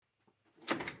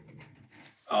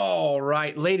All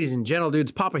right, ladies and gentle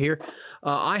dudes, Papa here.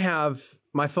 I have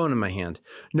my phone in my hand.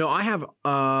 No, I have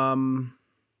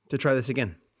to try this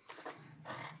again.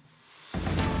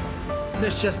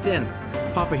 This just in,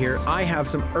 Papa here. I have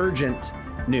some urgent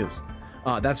news.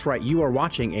 That's right, you are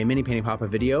watching a Mini Painting Papa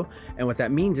video, and what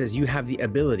that means is you have the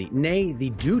ability, nay,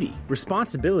 the duty,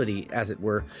 responsibility, as it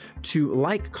were, to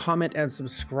like, comment, and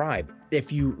subscribe.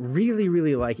 If you really,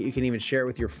 really like it, you can even share it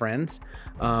with your friends.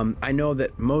 I know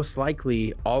that most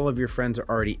likely all of your friends are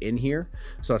already in here,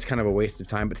 so that's kind of a waste of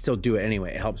time, but still do it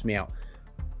anyway. It helps me out.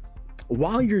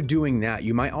 While you're doing that,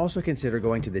 you might also consider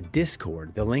going to the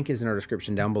Discord. The link is in our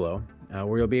description down below,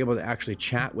 where you'll be able to actually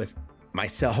chat with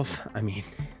myself. I mean...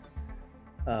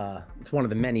 it's one of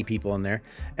the many people in there,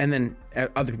 and then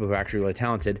other people who are actually really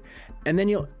talented. And then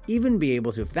you'll even be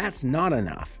able to, if that's not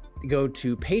enough, go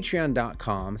to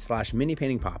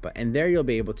patreon.com/minipaintingpapa, and there you'll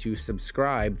be able to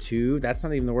subscribe to, that's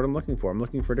not even the word I'm looking for. I'm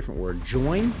looking for a different word.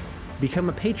 Join, become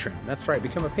a patron. That's right,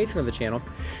 become a patron of the channel,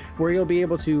 where you'll be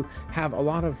able to have a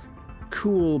lot of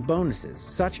cool bonuses,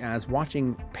 such as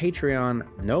watching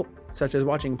such as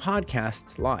watching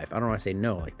podcasts live. I don't want to say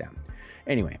no like that.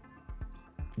 Anyway,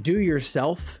 do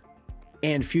yourself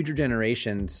and future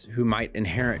generations who might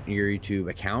inherit your YouTube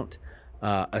account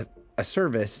a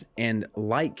service and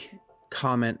like,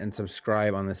 comment, and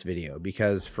subscribe on this video,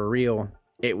 because for real,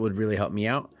 it would really help me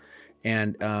out.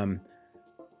 And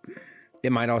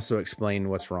it might also explain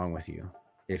what's wrong with you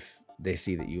if they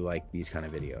see that you like these kind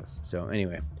of videos. So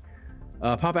anyway,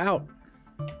 Papa out.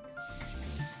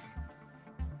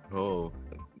 Oh,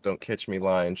 don't catch me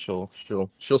lying. She'll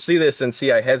see this and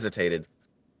see I hesitated.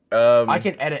 I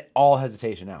can edit all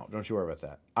hesitation out. Don't you worry about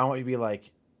that. I want you to be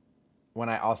like, when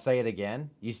I'll say it again,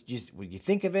 when you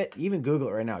think of it, even Google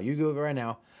it right now. You Google it right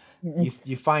now,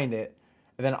 you find it,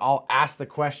 and then I'll ask the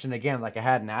question again like I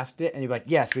hadn't asked it, and you're like,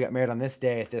 yes, we got married on this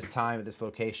day, at this time, at this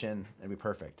location. It'd be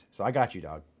perfect. So I got you,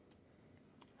 dog.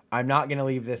 I'm not going to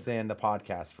leave this in the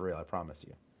podcast for real. I promise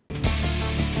you.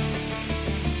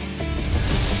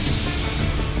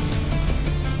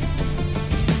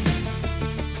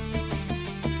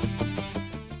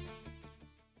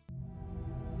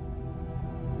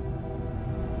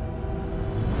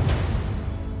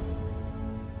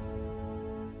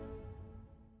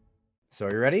 So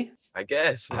are you ready? I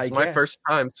guess. It's my first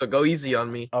time, so go easy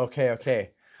on me. Okay.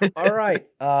 All right.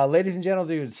 Ladies and gentlemen,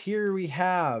 dudes, here we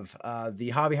have the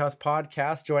Hobby House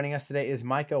podcast. Joining us today is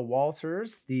Mikah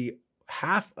Walters, the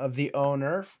half of the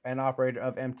owner and operator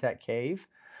of MTech Cave.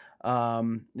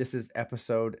 This is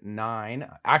episode 9.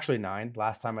 Actually 9.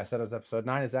 Last time I said it was episode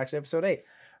 9. It's actually episode 8.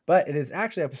 But it is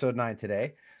actually episode 9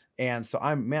 today. And so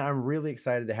I'm really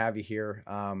excited to have you here.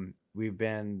 We've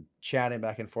been chatting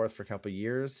back and forth for a couple of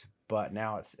years, but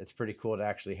now it's pretty cool to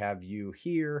actually have you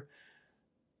here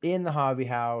in the Hobby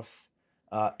House,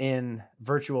 in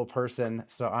virtual person.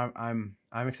 So I'm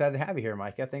excited to have you here,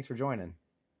 Mikah. Thanks for joining.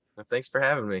 Well, thanks for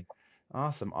having me.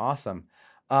 Awesome.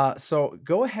 So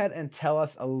go ahead and tell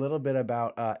us a little bit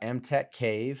about MTech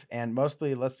Cave, and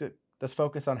mostly let's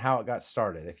focus on how it got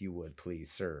started, if you would,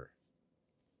 please, sir.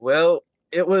 Well,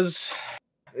 it was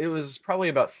probably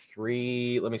about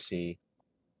let me see.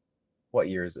 What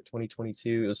year is it?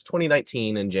 2022. It was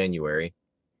 2019 in January.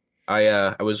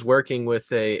 I was working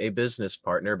with a business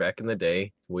partner back in the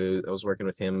day. I was working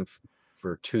with him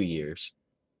for 2 years,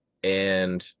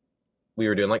 and we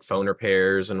were doing like phone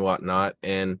repairs and whatnot.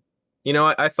 And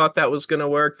I thought that was gonna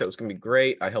work. That was gonna be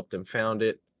great. I helped him found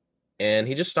it, and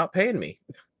he just stopped paying me.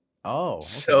 Oh,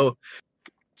 okay.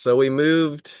 So we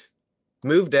moved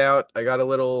out. I got a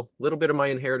little bit of my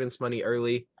inheritance money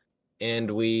early, and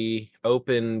we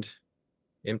opened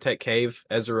MTech Cave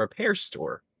as a repair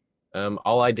store.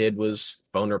 All I did was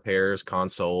phone repairs,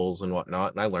 consoles, and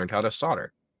whatnot, and I learned how to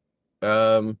solder.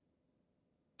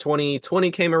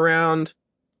 2020 came around.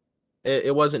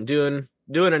 It wasn't doing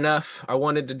enough. I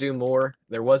wanted to do more.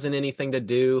 There wasn't anything to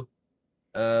do.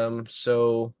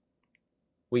 So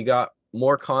we got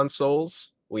more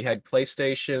consoles. We had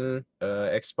PlayStation,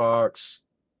 Xbox,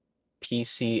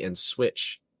 PC, and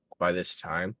Switch by this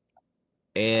time.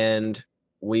 And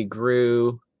we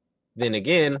grew. Then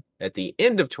again, at the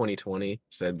end of 2020,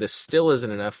 said this still isn't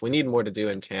enough. We need more to do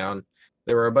in town.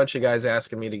 There were a bunch of guys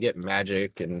asking me to get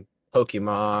Magic and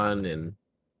Pokemon and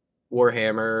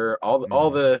Warhammer, all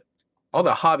the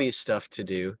hobby stuff to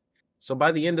do. So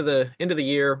by the end of the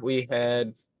year, we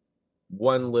had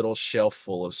one little shelf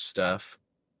full of stuff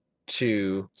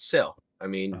to sell. I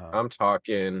mean, I'm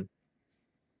talking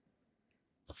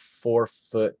 4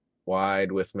 foot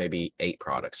wide with maybe 8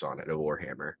 products on it of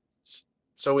Warhammer.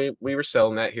 So we were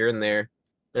selling that here and there.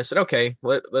 And I said, okay,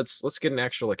 let's get an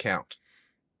actual account.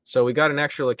 So we got an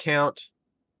actual account.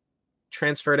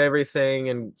 transferred everything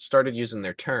and started using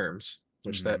their terms,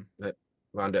 which Mhm. that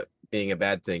wound up being a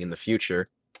bad thing in the future.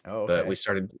 Oh, But okay. we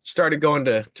started going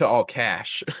to all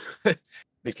cash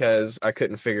because I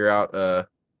couldn't figure out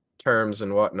terms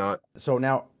and whatnot. So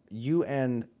now you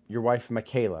and your wife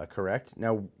Makayla, correct?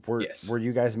 Now Yes. were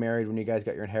you guys married when you guys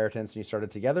got your inheritance and you started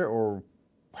together, or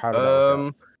how did that work out?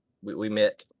 Um, we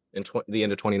met in the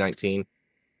end of 2019,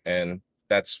 and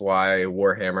that's why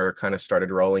Warhammer kind of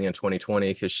started rolling in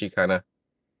 2020 because she kind of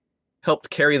helped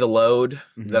carry the load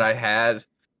that Mhm. I had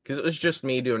because it was just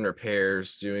me doing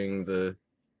repairs, doing the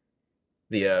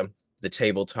uh the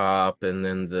tabletop and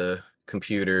then the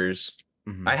computers. I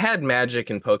Mhm. had Magic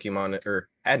and Pokemon, or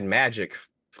had Magic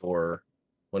for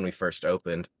when we first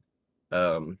opened.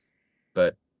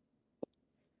 But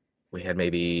we had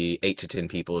maybe 8 to 10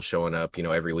 people showing up,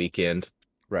 every weekend.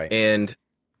 Right. And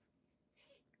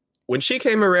when she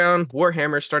came around,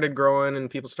 Warhammer started growing and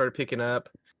people started picking up.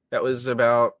 That was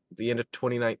about the end of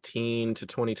 2019 to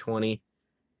 2020.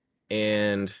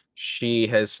 And she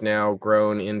has now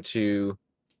grown into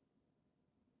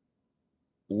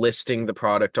listing the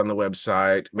product on the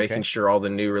website, making Okay. sure all the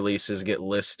new releases get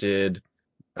listed.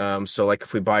 So like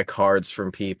if we buy cards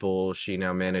from people, she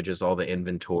now manages all the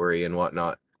inventory and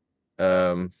whatnot.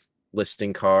 Um,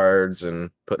 Listing cards and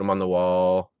putting them on the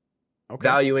wall, Okay.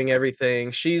 valuing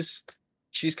everything. She's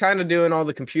kind of doing all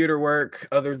the computer work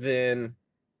other than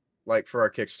like for our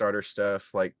Kickstarter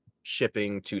stuff, like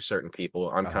shipping to certain people.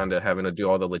 I'm Uh-huh. kind of having to do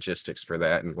all the logistics for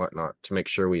that and whatnot to make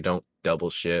sure we don't double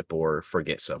ship or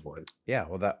forget someone. Yeah,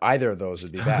 well that either of those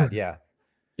would be bad. Yeah.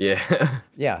 Yeah.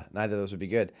 Yeah, neither of those would be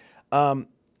good. Um,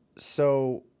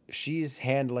 so she's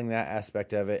handling that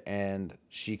aspect of it, and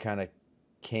she kind of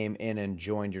came in and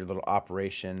joined your little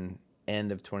operation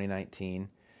end of 2019.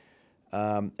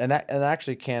 And that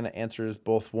actually kind of answers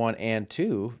both one and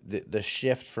two. The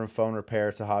shift from phone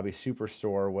repair to hobby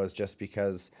superstore was just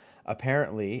because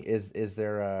apparently is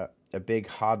there a big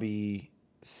hobby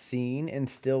scene in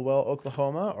Stillwell,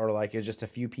 Oklahoma, or like it's just a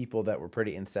few people that were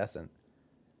pretty incessant?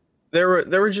 There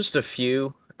were just a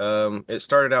few. It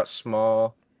started out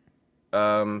small.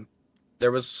 Um,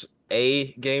 there was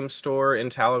a game store in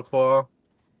Tahlequah,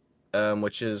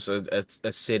 which is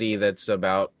a city that's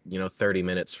about 30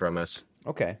 minutes from us.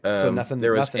 Okay, so nothing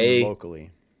There was nothing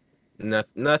locally.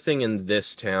 nothing in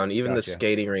this town. Even the Gotcha.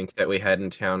 skating rink that we had in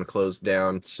town closed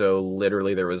down. So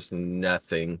literally there was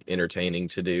nothing entertaining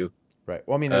to do. Right.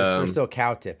 Well, I mean, there's Um, still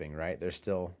cow tipping, right? There's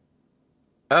still.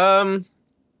 um,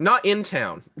 Not in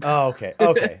town. Oh, okay.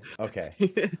 Okay. Okay.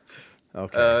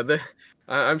 Okay. uh, the,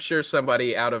 I'm sure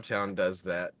somebody out of town does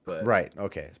that, but Right.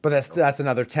 Okay. But that's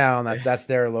another town that's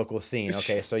their local scene.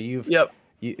 Okay. So yep.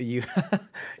 you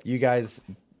you guys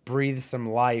breathe some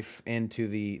life into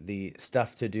the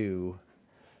stuff to do.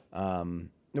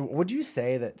 Would you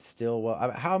say that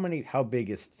Stillwell? How big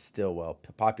is Stillwell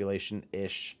population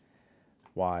ish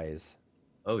wise?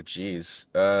 Oh geez.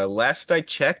 Last I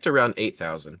checked, around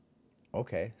 8,000.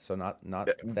 Okay. So not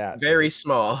that Very big.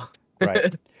 small.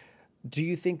 Right. Do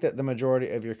you think that the majority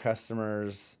of your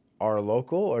customers are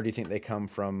local, or do you think they come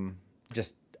from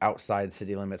just outside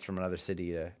city limits from another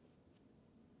city to?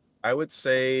 I would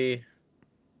say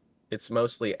it's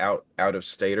mostly out of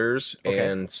staters Okay.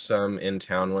 and some in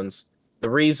town ones. The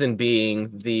reason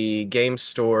being the game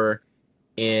store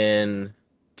in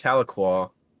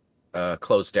Tahlequah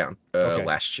closed down Okay.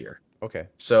 last year. Okay.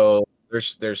 So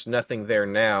there's nothing there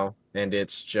now, and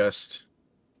it's just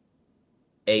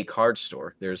a card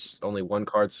store. There's only one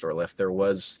card store left. There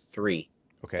was three,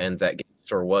 Okay. and that game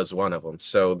store was one of them.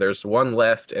 So there's one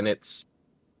left, and it's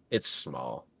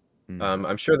small. Mm.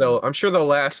 I'm sure they'll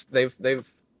last. They've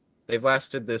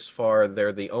lasted this far.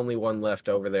 They're the only one left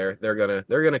over there. They're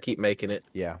gonna keep making it.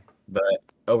 Yeah. But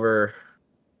over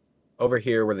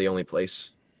here, we're the only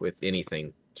place with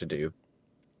anything to do.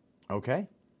 Okay.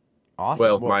 Awesome.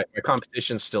 Well, Well, my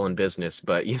competition's still in business,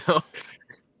 but yeah.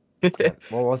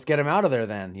 Well, let's get them out of there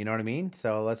then. You know what I mean?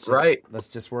 So right. let's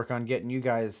just work on getting you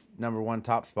guys number one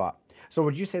top spot. So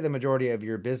would you say the majority of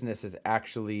your business is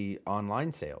actually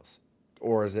online sales,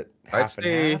 or is it I'd half and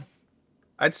say half?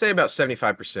 I'd say about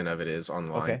 75% of it is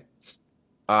online. Okay.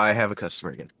 I have a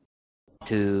customer again.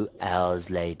 2 hours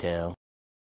later.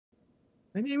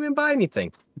 I didn't even buy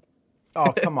anything.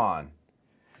 Oh, come on.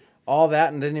 All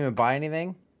that and didn't even buy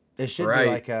anything? It should be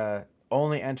Right. like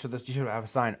only enter this. You should have a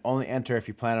sign. Only enter if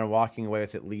you plan on walking away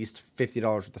with at least $50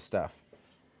 worth of stuff.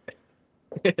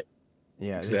 Yeah,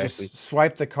 they Exactly. just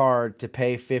swipe the card to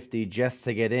pay 50 just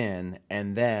to get in,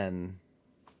 and then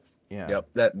yeah.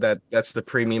 Yep. That's the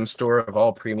premium store of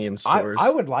all premium I stores.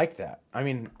 would like that. I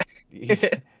mean,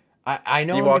 I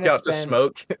know You I'm walk gonna out to spend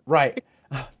smoke. right.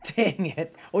 Oh, dang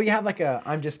it. Well, you have like a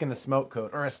I'm just gonna smoke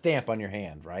code or a stamp on your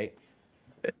hand, right?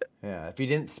 Yeah. If you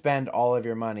didn't spend all of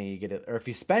your money, you get it, or if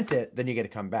you spent it, then you get to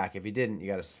come back. If you didn't, you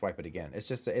got to swipe it again. It's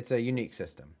just it's a unique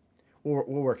system. We'll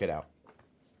work it out.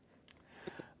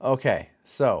 Okay,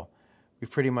 so we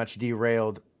pretty much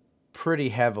derailed pretty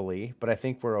heavily, but I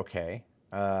think we're okay.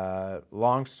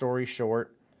 Long story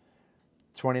short,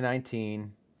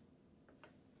 2019,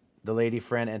 the lady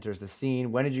friend enters the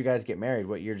scene. When did you guys get married?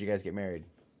 What year did you guys get married?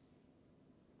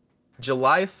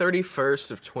 July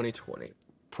 31st of 2020.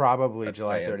 Probably That's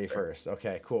July my answer. 31st.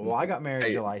 Okay, cool. Well, I got married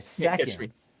Hey, July can't catch 2nd.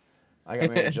 me. I got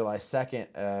married July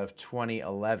 2nd of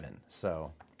 2011.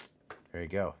 So there you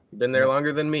go. Been there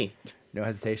longer than me. No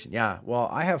hesitation. Yeah. Well,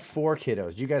 I have 4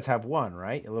 kiddos. You guys have 1,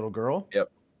 right? A little girl? Yep.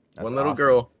 That's One little awesome.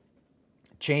 girl.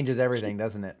 Changes everything,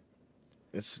 doesn't it?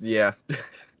 It's yeah.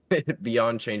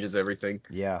 Beyond changes everything.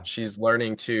 Yeah. She's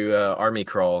learning to army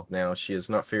crawl now. She has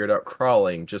not figured out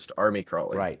crawling, just army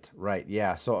crawling. Right.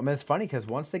 Yeah. So, I mean, it's funny because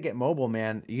once they get mobile,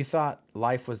 man, you thought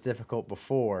life was difficult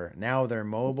before. Now they're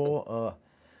mobile.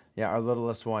 Yeah, our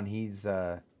littlest one, he's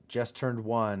just turned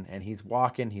 1, and he's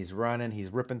walking, he's running, he's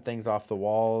ripping things off the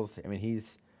walls. I mean,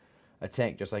 he's a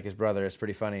tank just like his brother. It's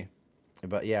pretty funny.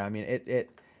 But, yeah, I mean, it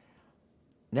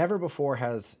never before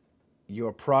has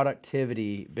your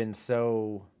productivity been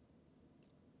so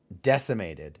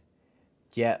decimated,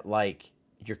 yet like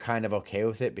you're kind of okay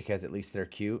with it because at least they're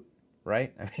cute,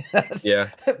 right? I mean, that's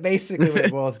basically what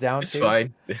it boils down It's to.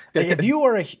 fine. If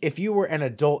you were an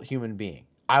adult human being,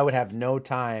 I would have no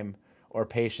time or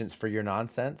patience for your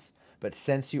nonsense. But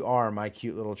since you are my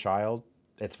cute little child,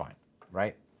 it's fine,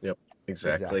 right? Yep,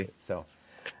 exactly. So,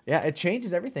 yeah, it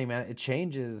changes everything, man. It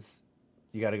changes.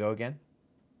 You got to go again?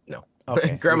 No.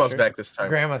 Okay. Grandma's back this time.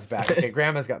 Grandma's back. Okay,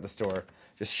 Grandma's got the store.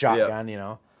 Just shotgun, you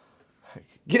know.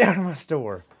 Get out of my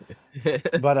store.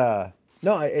 But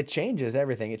no, it changes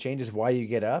everything. It changes why you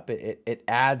get up. It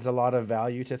adds a lot of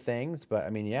value to things. But I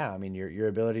mean, yeah, I mean your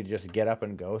ability to just get up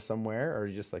and go somewhere, or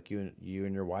just like you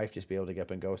and your wife just be able to get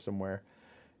up and go somewhere,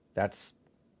 that's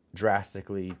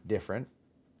drastically different.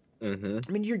 Mm-hmm.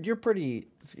 I mean, you're pretty.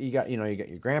 You got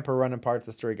your grandpa running parts of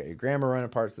the store. You got your grandma running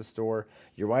parts of the store.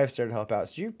 Your wife started to help out,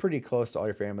 so you're pretty close to all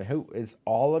your family. Who is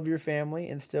all of your family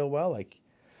in Stillwell? Like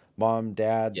mom,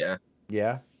 dad.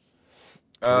 Yeah.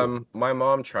 My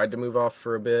mom tried to move off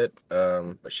for a bit,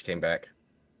 but she came back.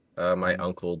 My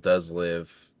uncle does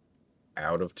live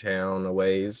out of town a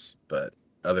ways, but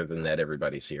other than that,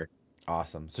 everybody's here.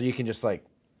 Awesome. So you can just like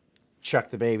chuck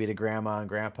the baby to grandma and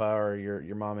grandpa or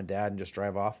your mom and dad and just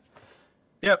drive off.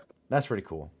 Yep. That's pretty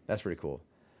cool.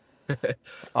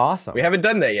 Awesome. We haven't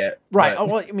done that yet. Right. But... Oh,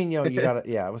 well, I mean, you got to,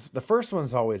 yeah, it was, the first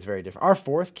one's always very different. Our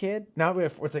 4th kid, now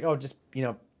it's like, oh, just,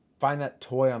 find that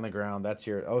toy on the ground. That's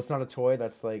it's not a toy.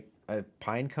 That's like a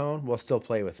pine cone. We'll still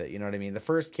play with it. You know what I mean? The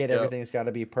first kid, everything's got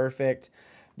to be perfect.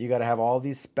 You got to have all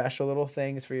these special little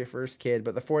things for your first kid.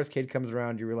 But the 4th kid comes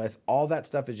around, you realize all that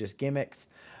stuff is just gimmicks.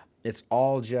 It's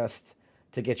all just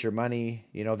to get your money.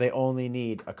 They only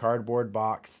need a cardboard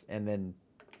box and then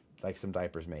like some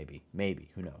diapers, maybe,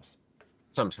 who knows?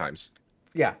 Sometimes.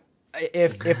 Yeah.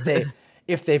 If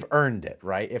they've earned it,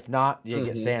 right? If not, you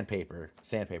get sandpaper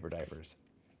diapers.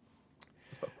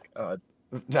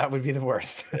 That would be the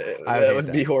worst. That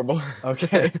would be horrible.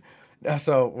 Okay.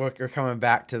 So we're coming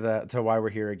back to why we're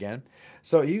here again.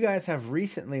 So you guys have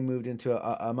recently moved into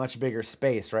a much bigger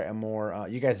space, right? A more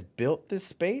you guys built this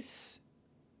space?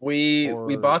 We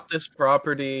bought this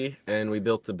property and we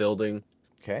built the building.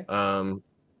 Okay.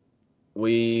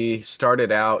 We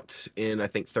started out in I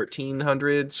think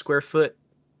 1,300 square foot.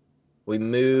 We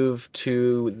moved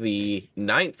to the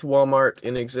 9th Walmart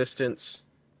in existence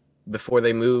before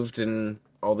they moved and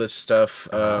all this stuff.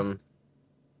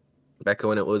 Back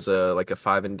when it was like a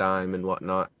 5 and dime and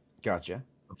whatnot. Gotcha.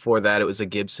 Before that, it was a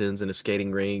Gibson's and a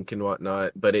skating rink and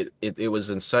whatnot. But it was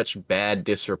in such bad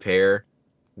disrepair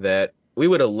that we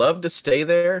would have loved to stay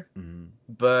there,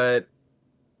 but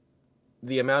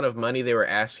the amount of money they were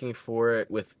asking for it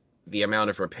with the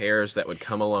amount of repairs that would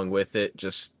come along with it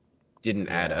just didn't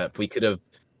add up.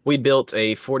 We built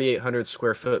a 4,800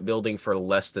 square foot building for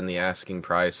less than the asking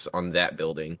price on that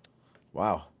building.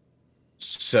 Wow.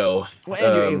 So, and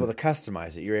you're able to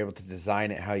customize it. You're able to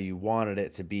design it how you wanted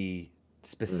it to be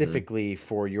specifically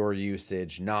for your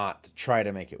usage, not try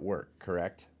to make it work,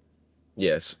 correct?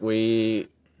 Yes, we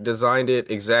designed it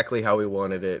exactly how we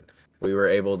wanted it. We were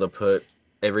able to put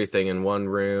everything in one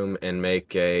room and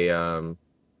make a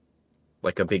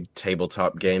like a big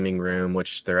tabletop gaming room,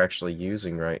 which they're actually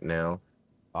using right now.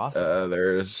 Awesome.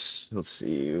 There's, let's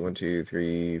see, 1, 2,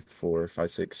 3, 4,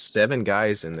 5, 6, 7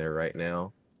 guys in there right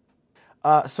now.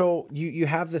 So you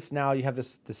have this now. You have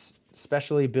this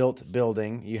specially built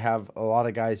building. You have a lot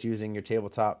of guys using your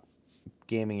tabletop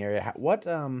gaming area. What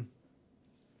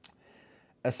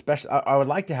especially I would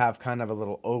like to have kind of a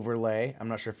little overlay. I'm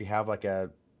not sure if you have like a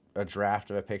draft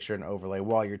of a picture and overlay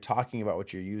while you're talking about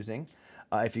what you're using.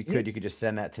 If you could just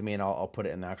send that to me and I'll put it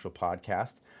in the actual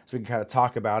podcast so we can kind of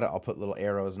talk about it. I'll put little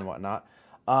arrows and whatnot.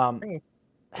 How?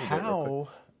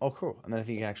 Oh, cool. And then if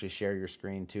you can actually share your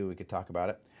screen too, we could talk about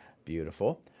it.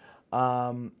 Beautiful.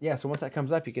 Yeah. So once that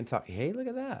comes up, you can talk. Hey, look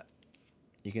at that.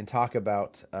 You can talk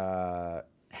about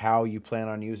how you plan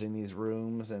on using these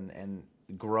rooms and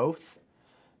growth,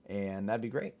 and that'd be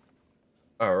great.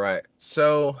 All right.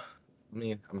 So,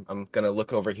 I'm gonna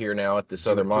look over here now at this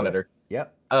other monitor.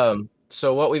 Yep.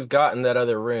 So what we've got in that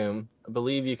other room, I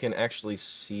believe you can actually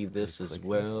see this as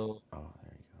well. This. Oh,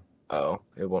 there you go. Oh,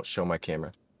 it won't show my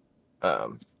camera.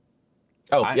 You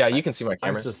can see my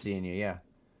camera. I'm still seeing you. Yeah.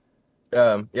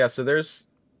 Yeah. So here's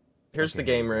the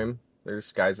game room.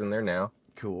 There's guys in there now.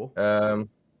 Cool.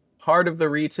 Heart of the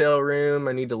retail room.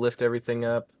 I need to lift everything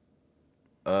up.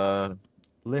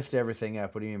 Lift everything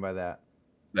up. What do you mean by that?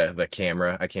 The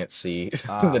camera. I can't see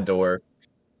the door.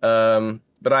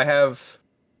 But I have.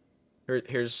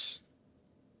 Here's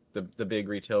the big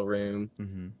retail room.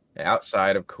 Mm-hmm.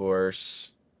 Outside, of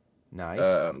course.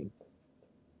 Nice.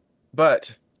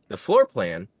 But the floor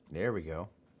plan. There we go.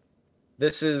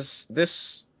 This is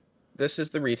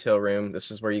the retail room.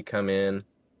 This is where you come in.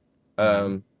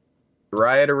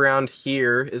 Right around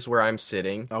here is where I'm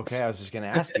sitting. Okay, I was just gonna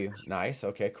ask you. Nice.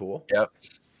 Okay, cool. Yep.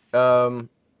 All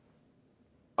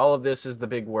of this is the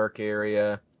big work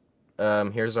area.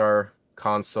 Here's our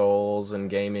consoles and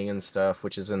gaming and stuff,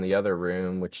 which is in the other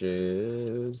room, which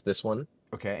is this one.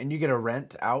 Okay, and you get a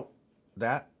rent out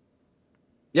that?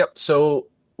 Yep. So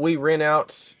we rent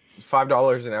out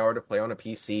 $5 an hour to play on a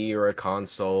PC or a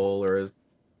console or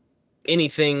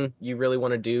anything you really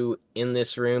want to do in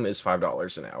this room is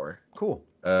 $5 an hour. Cool.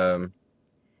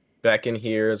 Back in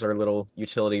here is our little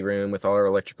utility room with all our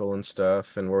electrical and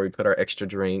stuff, and where we put our extra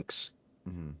drinks.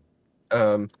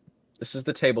 Mm-hmm. This is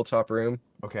the tabletop room.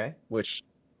 Okay. Which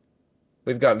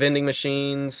we've got vending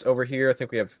machines over here. I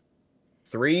think we have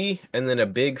 3, and then a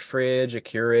big fridge, a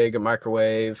Keurig, a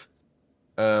microwave,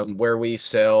 where we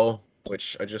sell,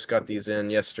 which I just got these in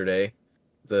yesterday,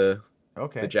 the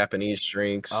Japanese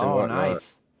drinks and whatnot. Oh,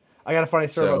 nice. I got a funny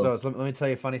story about those. Let me tell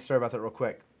you a funny story about that real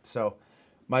quick. So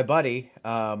my buddy,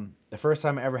 the first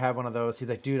time I ever had one of those, he's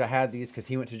like, dude, I had these because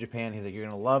he went to Japan. He's like, you're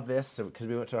going to love this. So because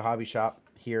we went to a hobby shop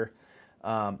here.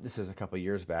 This is a couple of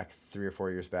years back, 3 or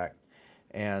 4 years back.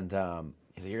 And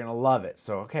he's like, you're going to love it.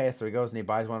 So, okay. So he goes and he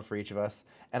buys one for each of us.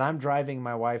 And I'm driving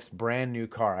my wife's brand new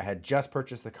car. I had just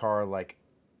purchased the car like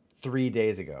 3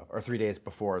 days ago or 3 days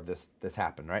before this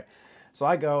happened, right? So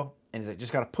I go and he's like,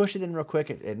 just got to push it in real quick.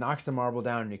 It knocks the marble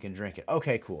down and you can drink it.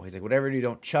 Okay, cool. He's like, whatever you do,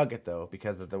 don't chug it though,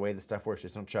 because of the way the stuff works.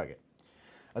 Just don't chug it.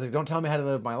 I was like, don't tell me how to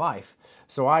live my life.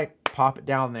 So I pop it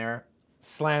down there,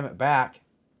 slam it back,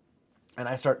 and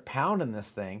I start pounding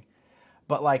this thing.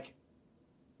 But like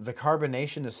the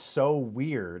carbonation is so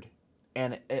weird.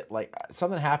 And it like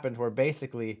something happened where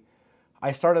basically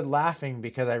I started laughing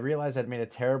because I realized I'd made a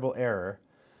terrible error.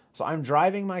 So I'm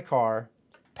driving my car,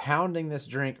 pounding this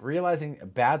drink, realizing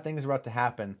bad things are about to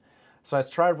happen. So I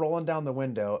tried rolling down the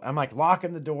window. I'm like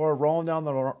locking the door, rolling down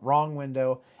the wrong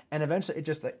window. And eventually it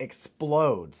just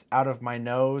explodes out of my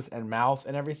nose and mouth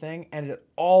and everything. And it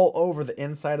all over the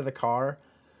inside of the car.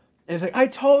 And it's like, I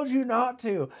told you not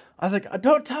to. I was like,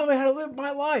 don't tell me how to live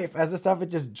my life. As the stuff is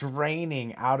just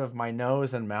draining out of my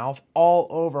nose and mouth all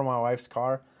over my wife's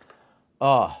car.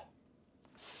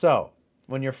 So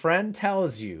when your friend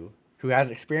tells you, who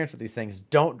has experience with these things,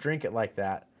 don't drink it like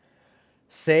that.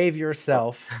 Save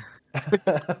yourself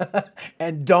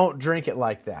and don't drink it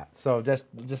like that. So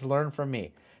just learn from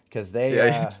me, because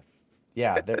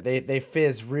they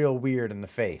fizz real weird in the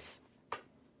face.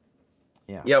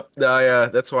 Yeah. Yep.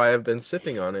 That's why I've been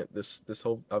sipping on it. This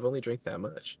whole I've only drank that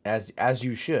much. As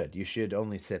you should. You should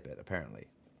only sip it apparently.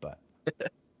 But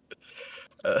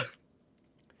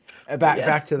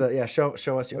back to the show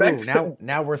us.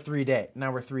 Now we're 3D.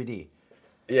 Now we're 3D.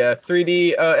 Yeah,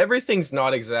 3D. Everything's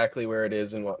not exactly where it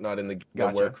is and whatnot in the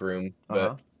workroom,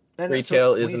 but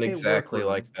retail isn't exactly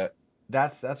like that.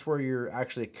 That's where you're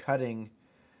actually cutting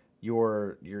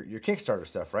your Kickstarter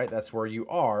stuff, right? That's where you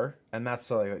are, and that's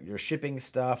like your shipping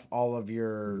stuff, all of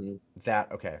your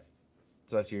that. Okay,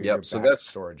 so that's your back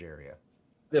storage area.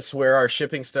 That's where our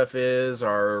shipping stuff is,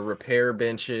 our repair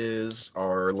benches,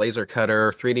 our laser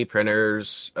cutter, 3D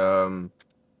printers, and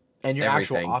your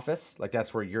everything. actual office. Like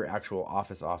that's where your actual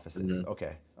office is.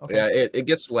 Okay. Okay. Yeah, it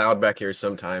gets loud back here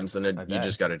sometimes, and I you bet.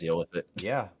 just got to deal with it.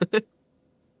 Yeah.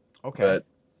 Okay.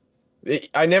 But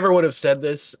I never would have said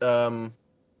this. We're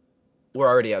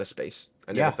already out of space.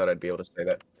 I never Yeah. thought I'd be able to say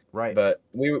that. Right. But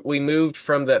we moved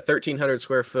from that 1,300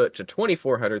 square foot to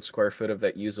 2,400 square foot of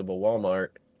that usable Walmart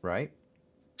Right.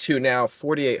 to now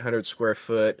 4,800 square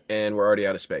foot, and we're already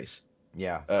out of space.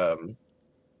 Yeah.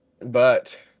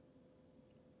 But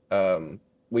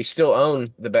we still own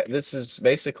this is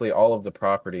basically all of the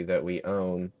property that we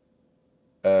own.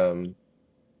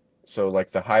 So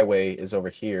like the highway is over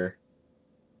here.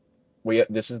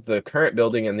 This is the current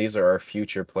building, and these are our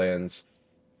future plans.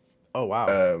 Oh,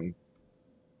 wow.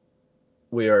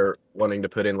 We are wanting to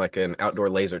put in like an outdoor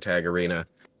laser tag arena.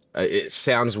 It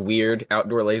sounds weird,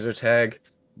 outdoor laser tag,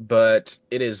 but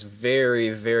it is very,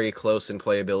 very close in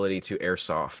playability to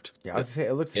airsoft. Yeah, I was gonna say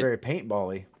it looks very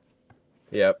paintball-y.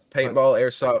 Yeah, paintball,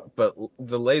 airsoft, but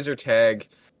the laser tag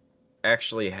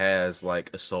actually has like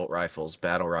assault rifles,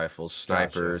 battle rifles,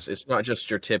 snipers. Gotcha. It's not just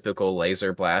your typical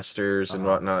laser blasters and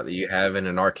Uh-huh. whatnot that you have in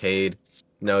an arcade.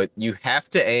 No, you have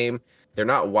to aim. They're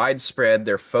not widespread.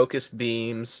 They're focused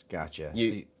beams. Gotcha.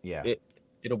 You, Yeah.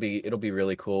 it'll be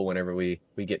really cool whenever we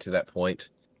get to that point.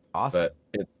 Awesome.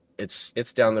 But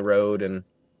it's down the road, and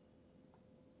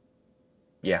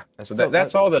yeah. So That's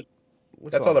that's all the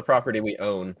looks a lot. property we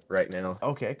own right now.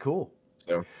 Okay, cool.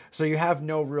 So you have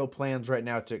no real plans right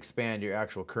now to expand your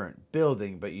actual current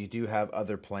building, but you do have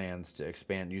other plans to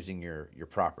expand using your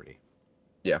property.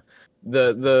 yeah,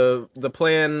 the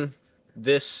plan.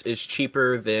 This is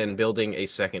cheaper than building a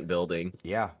second building.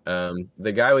 Yeah.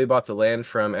 The guy we bought the land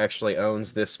from actually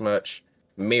owns this much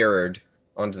mirrored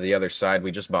onto the other side.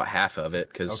 We just bought half of it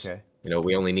because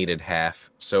we only needed half.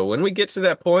 So when we get to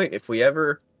that point, if we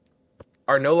ever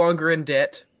are no longer in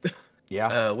debt,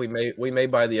 yeah, we may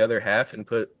buy the other half and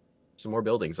put some more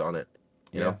buildings on it.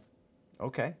 You know?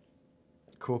 Okay.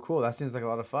 Cool. That seems like a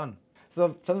lot of fun. So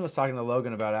something I was talking to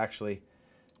Logan about actually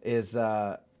is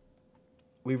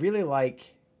we really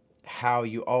like how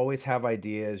you always have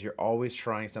ideas. You're always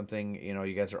trying something.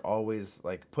 You guys are always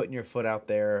like putting your foot out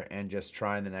there and just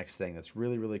trying the next thing. That's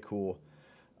really, really cool.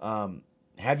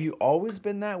 Have you always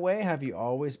been that way? Have you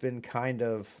always been kind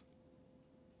of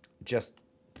just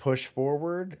push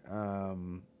forward?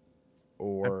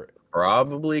 Or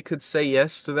probably could say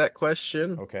yes to that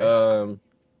question. Okay.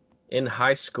 In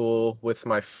high school with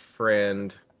my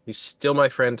friend, he's still my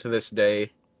friend to this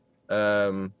day.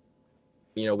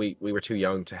 We were too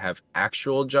young to have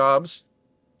actual jobs,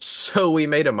 so we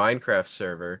made a Minecraft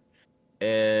server,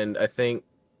 and I think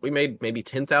we made maybe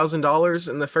 $10,000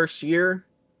 in the first year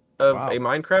of a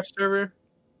Minecraft server.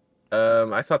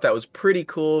 I thought that was pretty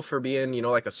cool for being,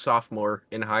 like a sophomore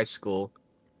in high school,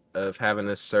 of having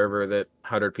this server that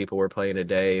 100 people were playing a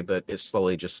day, but it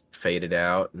slowly just faded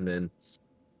out. And then,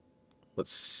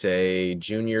 let's say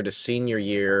junior to senior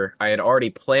year, I had already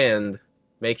planned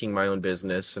making my own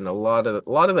business, and a lot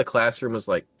of the classroom was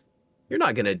like, "You're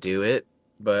not gonna do it,"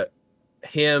 but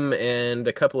him and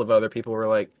a couple of other people were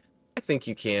like, "I think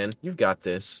you can. You've got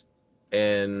this."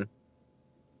 And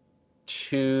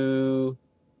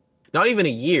not even a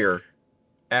year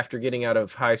after getting out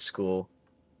of high school,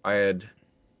 I had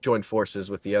joined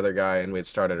forces with the other guy, and we had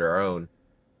started our own.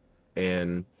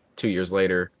 And 2 years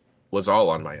later, was all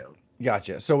on my own.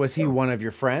 Gotcha. So was he one of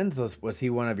your friends? Was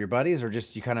he one of your buddies, or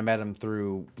just you kind of met him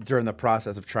during the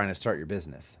process of trying to start your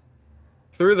business?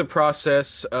 Through the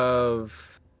process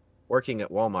of working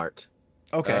at Walmart.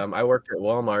 Okay. I worked at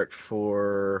Walmart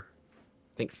for,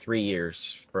 I think, 3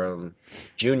 years, from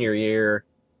junior year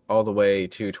all the way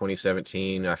to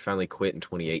 2017. I finally quit in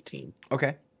 2018.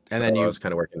 Okay. And so then I was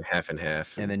kind of working half and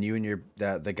half. And then you and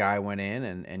the guy went in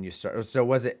and you started. So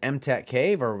was it MTech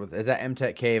Cave, or is that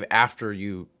MTech Cave after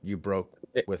you broke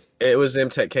with? It was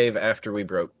MTech Cave after we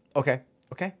broke. Okay.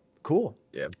 Cool.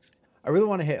 Yeah. I really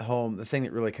want to hit home the thing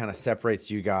that really kind of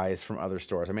separates you guys from other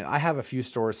stores. I mean, I have a few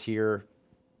stores here.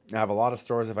 I have a lot of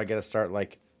stores. If I get to start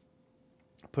like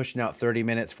pushing out 30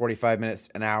 minutes, 45 minutes,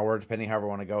 an hour, depending however I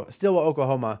want to go. Stillwell,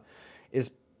 Oklahoma is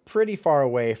pretty far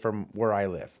away from where I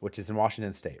live, which is in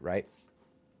Washington State, right?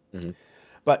 Mm-hmm.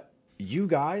 But you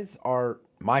guys are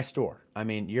my store. I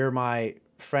mean, you're my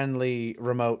friendly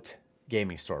remote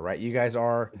gaming store, right? You guys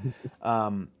are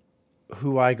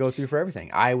who I go through for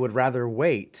everything. I would rather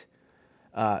wait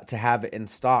to have it in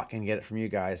stock and get it from you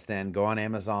guys than go on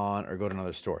Amazon or go to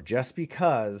another store, just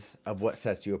because of what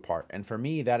sets you apart. And for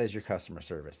me, that is your customer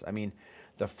service. I mean,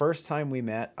 the first time we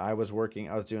met, I was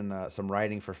doing some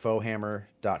writing for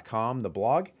FauxHammer.com, the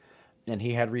blog, and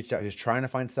he had reached out. He was trying to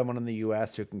find someone in the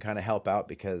U.S. who can kind of help out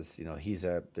because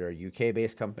they're a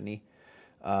UK-based company,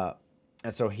 and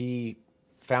so he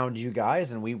found you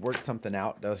guys, and we worked something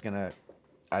out that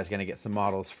I was gonna get some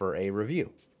models for a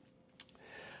review.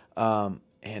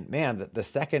 And man, the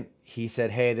second he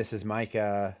said, "Hey, this is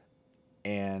Mikah,"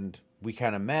 and we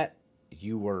kind of met,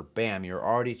 you're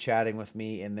already chatting with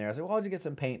me in there. I was like, "Well, I'll just get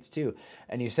some paints too,"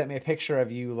 and you sent me a picture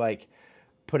of you like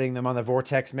putting them on the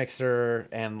vortex mixer,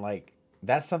 and like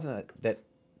that's something that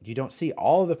you don't see.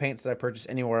 All of the paints that I purchase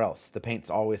anywhere else, the paint's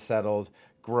always settled,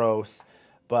 gross,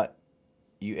 but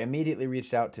you immediately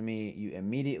reached out to me. You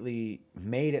immediately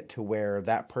made it to where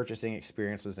that purchasing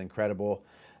experience was incredible.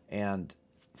 And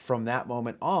from that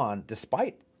moment on,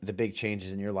 despite the big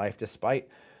changes in your life, despite,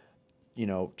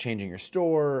 changing your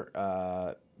store,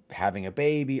 having a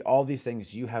baby, all these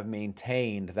things, you have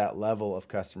maintained that level of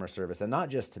customer service. And not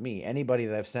just to me, anybody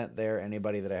that I've sent there,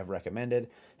 anybody that I have recommended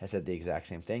has said the exact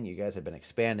same thing. You guys have been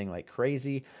expanding like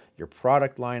crazy. Your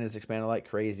product line is expanding like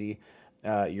crazy.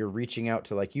 You're reaching out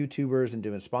to like YouTubers and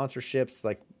doing sponsorships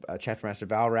like Chapter Master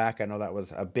Valrak. I know that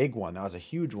was a big one. That was a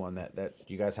huge one that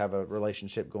you guys have a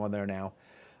relationship going there now.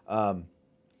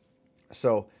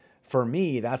 So for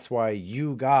me, that's why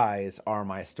you guys are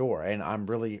my store. And I'm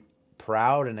really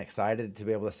proud and excited to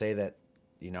be able to say that,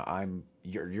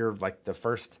 you're like the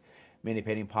first Mini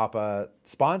Painting Papa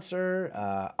sponsor.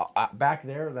 Back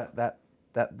there,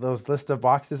 that those list of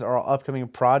boxes are all upcoming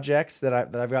projects that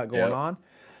I've got going on.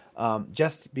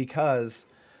 Just because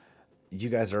you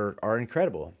guys are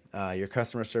incredible. Your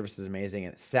customer service is amazing.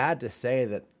 And it's sad to say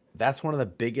that that's one of the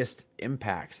biggest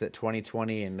impacts that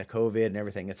 2020 and the COVID and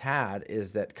everything has had,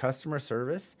 is that customer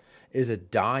service is a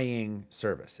dying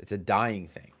service. It's a dying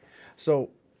thing. So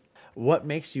what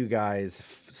makes you guys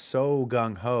so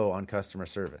gung-ho on customer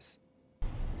service?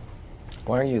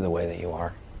 Why are you the way that you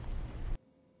are?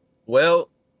 Well,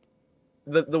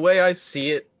 the way I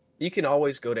see it, you can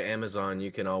always go to Amazon.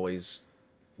 You can always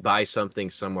buy something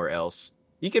somewhere else.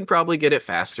 You can probably get it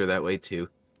faster that way too.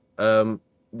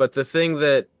 But the thing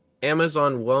that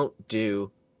Amazon won't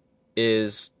do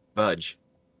is budge.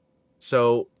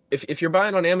 So if you're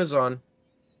buying on Amazon,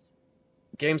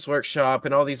 Games Workshop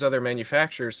and all these other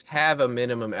manufacturers have a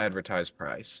minimum advertised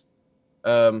price.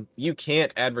 You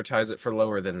can't advertise it for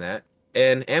lower than that.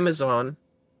 And Amazon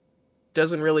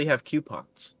doesn't really have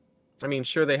coupons. I mean,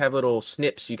 sure, they have little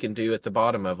snips you can do at the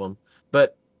bottom of them,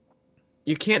 but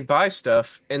you can't buy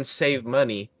stuff and save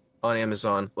money on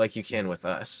Amazon like you can with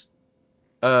us.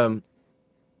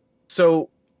 So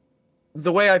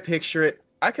the way I picture it,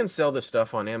 I can sell this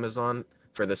stuff on Amazon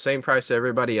for the same price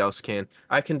everybody else can.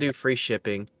 I can do free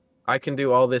shipping. I can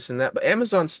do all this and that, but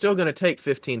Amazon's still going to take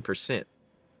 15%.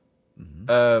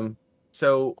 Mm-hmm.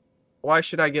 So why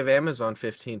should I give Amazon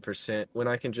 15% when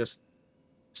I can just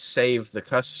save the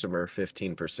customer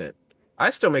 15%? I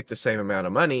still make the same amount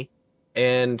of money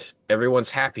and everyone's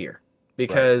happier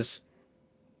because,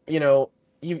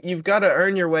 you've got to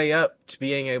earn your way up to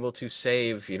being able to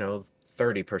save,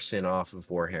 30% off of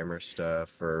Warhammer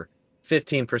stuff or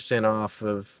 15% off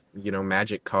of,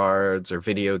 Magic cards or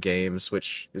video games,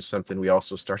 which is something we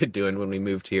also started doing when we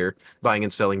moved here, buying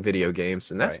and selling video games.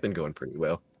 And that's been going pretty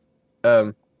well.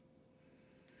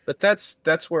 But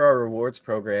that's where our rewards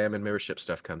program and membership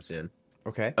stuff comes in.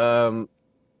 Okay.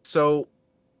 So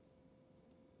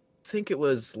I think it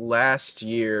was last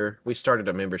year we started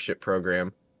a membership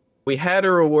program. We had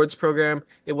a rewards program.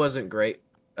 It wasn't great.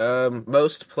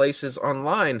 Most places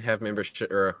online have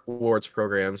membership or rewards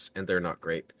programs, and they're not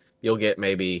great. You'll get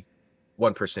maybe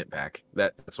 1% back.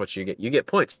 That's what you get. You get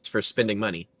points for spending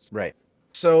money. Right.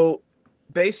 So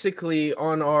basically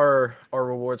on our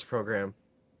rewards program,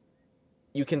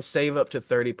 you can save up to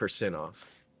 30%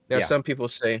 off. Now, some people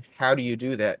say, how do you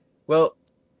do that? Well,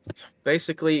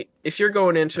 basically, if you're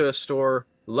going into a store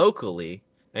locally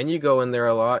and you go in there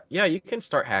a lot, you can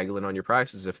start haggling on your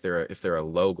prices if they're a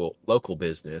local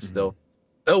business. Mm-hmm.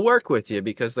 They'll work with you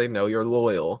because they know you're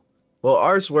loyal. Well,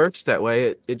 ours works that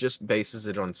way. It just bases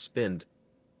it on spend.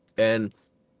 And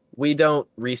we don't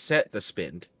reset the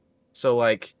spend. So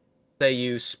like, say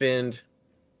you spend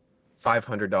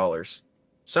 $500.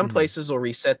 Some places will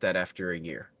reset that after a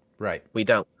year. Right. We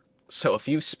don't. So if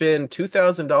you spend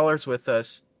 $2,000 with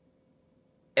us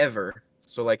ever,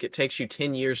 so like it takes you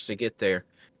 10 years to get there,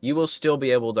 you will still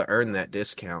be able to earn that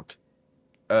discount,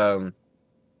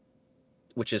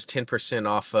 which is 10%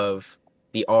 off of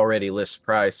the already list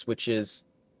price, which is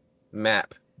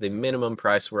MAP, the minimum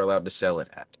price we're allowed to sell it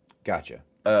at. Gotcha.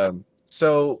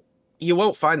 So you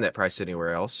won't find that price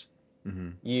anywhere else. Mm-hmm.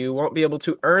 You won't be able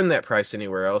to earn that price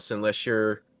anywhere else unless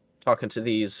you're talking to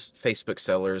these Facebook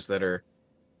sellers that are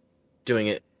doing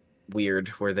it weird,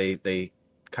 where they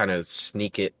kind of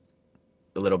sneak it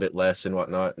a little bit less and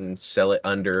whatnot and sell it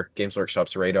under Games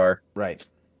Workshop's radar. Right.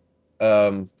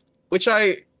 Which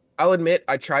I'll admit,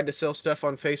 I tried to sell stuff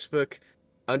on Facebook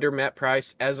under map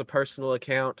price as a personal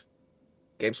account.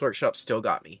 Games Workshop still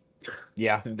got me.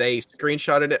 Yeah. They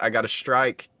screenshotted it. I got a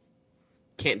strike.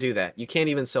 Can't do that. You can't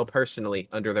even sell personally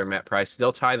under their map price.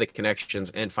 They'll tie the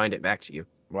connections and find it back to you.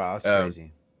 Wow, that's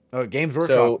crazy. Oh, Games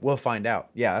Workshop will find out.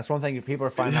 Yeah, that's one thing that people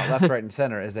are finding out left, right, and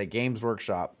center is that Games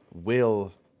Workshop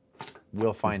will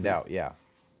find out. Yeah.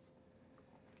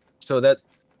 So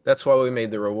that's why we made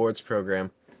the rewards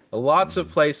program. Lots of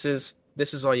places,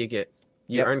 this is all you get.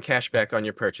 You earn cash back on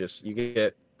your purchase. You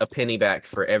get a penny back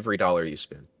for every dollar you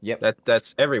spend. Yep.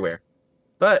 That's everywhere.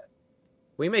 But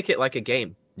we make it like a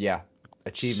game. Yeah.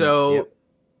 Achievements. So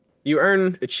you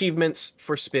earn achievements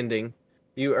for spending.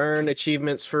 You earn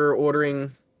achievements for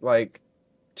ordering like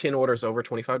 10 orders over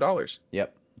 $25.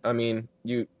 Yep. I mean,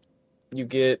 you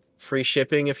get free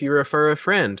shipping if you refer a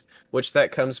friend, which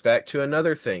that comes back to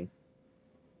another thing.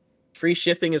 Free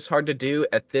shipping is hard to do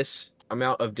at this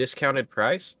amount of discounted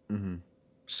price. Mm-hmm.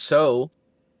 So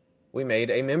we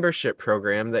made a membership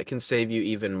program that can save you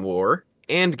even more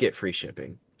and get free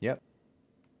shipping. Yep.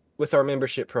 With our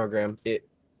membership program,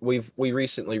 we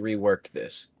recently reworked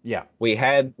this. Yeah. We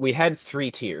had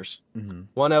 3 tiers. Mm-hmm.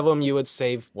 One of them you would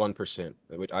save 1%,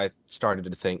 which I started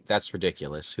to think that's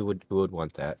ridiculous. Who would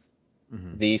want that?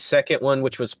 Mm-hmm. The second one,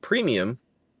 which was premium,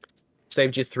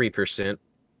 saved you 3%,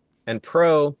 and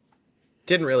pro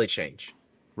didn't really change.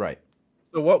 Right.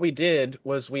 So what we did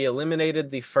was we eliminated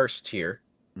the first tier,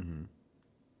 mm-hmm.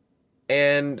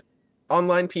 and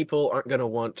online people aren't going to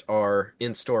want our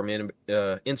in-store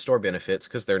benefits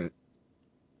because they're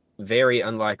very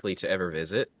unlikely to ever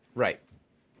visit. Right.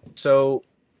 So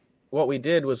what we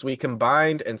did was we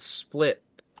combined and split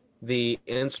the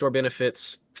in-store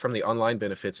benefits from the online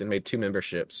benefits and made 2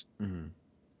 memberships. Mm-hmm.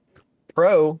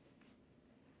 Pro,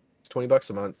 it's $20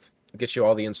 a month. It gets you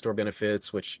all the in-store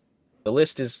benefits, which the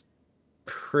list is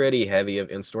pretty heavy of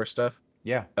in-store stuff.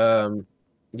 Yeah.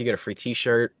 You get a free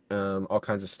t-shirt, all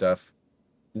kinds of stuff.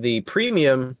 The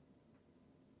premium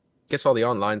gets all the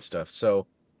online stuff. So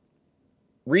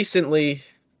recently,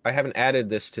 I haven't added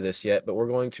this to this yet, but we're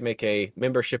going to make a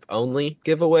membership only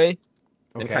giveaway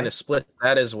and kind of split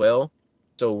that as well.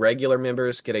 So regular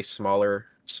members get a smaller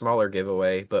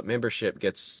giveaway, but membership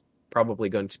gets probably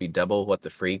going to be double what the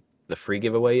free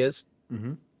giveaway is.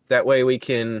 Mm-hmm. That way we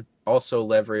can also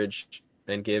leverage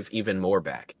and give even more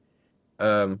back.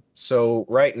 So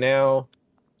right now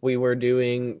we were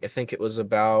doing, I think it was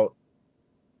about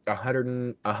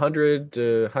 $100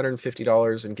 to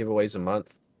 $150 in giveaways a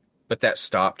month, but that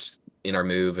stopped in our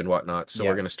move and whatnot. So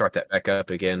we're going to start that back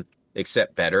up again,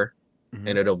 except better. Mm-hmm.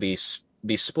 And it'll be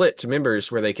split to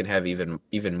members where they can have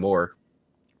even more.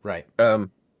 Right.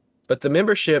 But the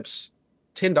memberships,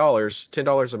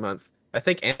 $10 a month. I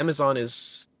think Amazon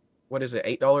is, what is it,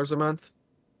 $8 a month?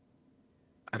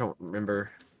 I don't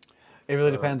remember. It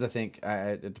really depends. I think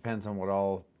it depends on what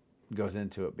all goes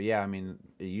into it. But yeah, I mean,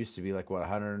 it used to be like what,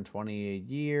 120 a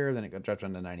year, then it got dropped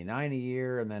down to 99 a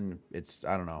year, and then it's,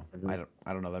 I don't know. Mm-hmm.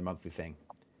 I don't know that monthly thing.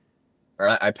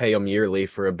 I pay them yearly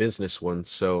for a business one,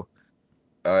 so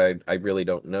I really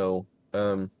don't know.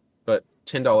 But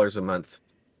 $10 a month,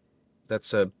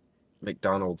 that's a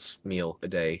McDonald's meal a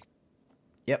day.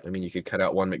 Yep. I mean, you could cut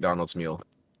out one McDonald's meal.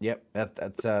 Yep.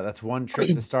 That's one trip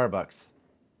to Starbucks.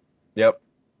 Yep.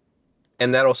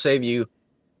 And that'll save you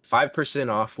 5%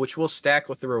 off, which will stack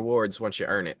with the rewards once you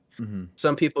earn it. Mm-hmm.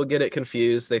 Some people get it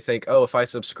confused. They think, oh, if I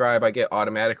subscribe, I get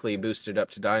automatically boosted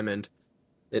up to diamond.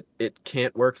 It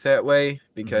can't work that way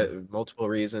because multiple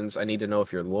reasons. I need to know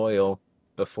if you're loyal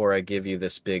before I give you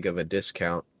this big of a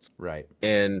discount. Right.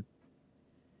 And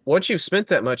once you've spent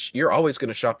that much, you're always going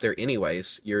to shop there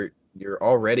anyways. You're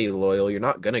already loyal. You're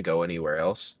not going to go anywhere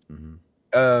else.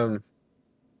 Mm-hmm.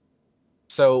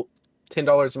 So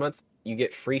 $10 a month, you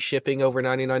get free shipping over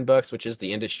 $99, which is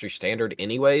the industry standard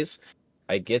anyways.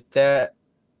 I get that.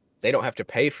 They don't have to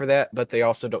pay for that, but they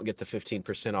also don't get the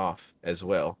 15% off as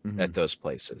well at those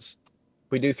places.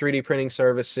 We do 3D printing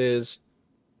services.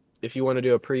 If you want to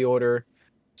do a pre-order,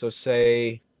 so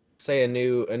say a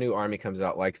new army comes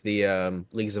out like the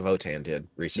Leagues of Votann did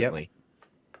recently.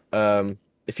 Yep.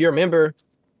 If you're a member,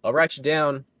 I'll write you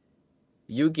down.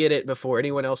 You get it before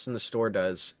anyone else in the store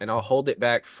does, and I'll hold it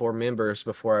back for members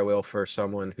before I will for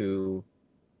someone who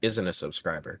isn't a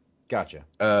subscriber. Gotcha.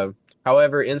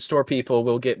 However, in-store people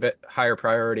will get higher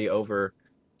priority over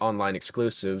online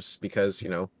exclusives because,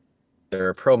 they're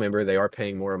a pro member. They are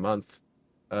paying more a month.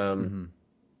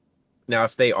 Now,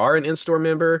 if they are an in-store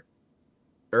member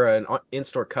or an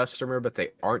in-store customer, but they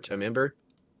aren't a member,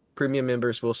 premium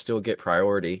members will still get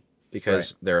priority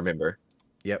because they're a member.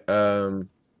 Yep.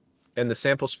 And the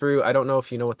sample sprue, I don't know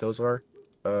if you know what those are.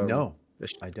 No,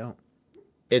 It's I don't.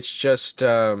 it's just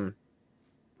those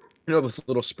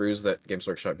little sprues that Games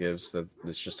Workshop gives.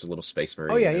 That's just a little Space Oh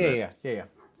Marine. yeah, And yeah.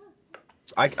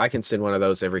 I can send one of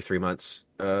those every 3 months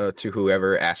to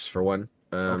whoever asks for one.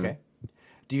 Okay.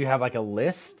 Do you have like a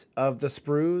list of the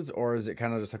sprues, or is it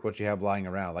kind of just like what you have lying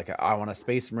around? Like I want a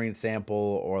Space Marine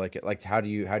sample, or like how do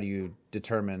you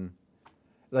determine?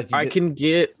 Like you I did. can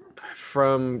get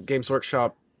from Games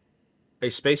Workshop a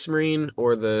Space Marine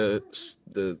or the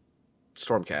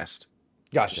Stormcast.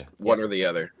 Gotcha. Just one or the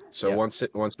other. So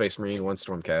Yep. one Space Marine, one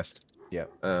Stormcast.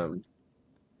 Yep. Um,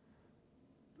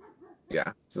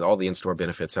 yeah, so all the in-store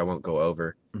benefits I won't go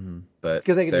over, but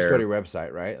Because they can just go to they're your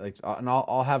website, right? Like, and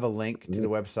I'll have a link to the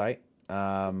website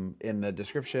in the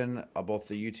description of both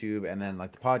the YouTube and then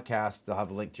like the podcast. They'll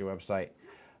have a link to your website,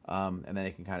 and then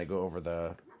they can kind of go over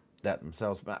that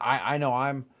themselves. But I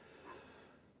know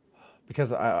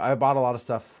because I bought a lot of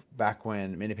stuff back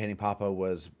when Mini Painting Papa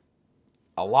was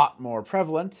a lot more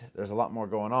prevalent. There's a lot more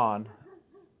going on,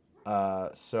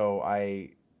 so I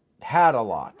had a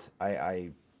lot.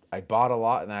 I bought a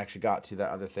lot, and I actually got to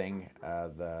that other thing,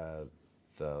 the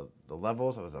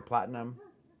levels. It was a platinum.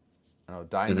 I know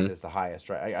diamond is the highest,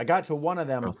 right? I got to one of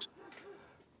them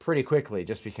pretty quickly,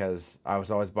 just because I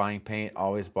was always buying paint,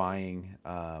 always buying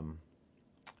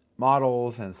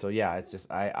models, and so yeah, it's just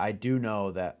I do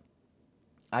know that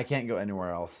I can't go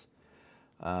anywhere else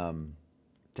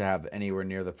to have anywhere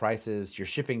near the prices. Your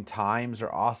shipping times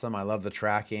are awesome. I love the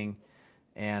tracking.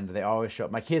 And they always show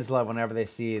up. My kids love whenever they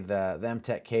see the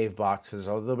MTech Cave boxes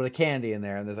or a little bit of candy in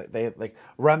there, and they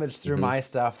rummage through my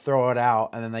stuff, throw it out,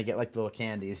 and then they get like little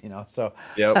candies, So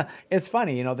it's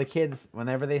funny, the kids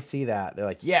whenever they see that, they're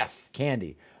like, "Yes,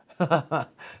 candy."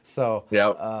 So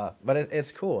but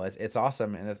it's cool. It's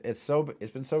awesome, and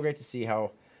it's been so great to see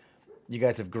how you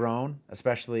guys have grown,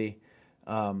 especially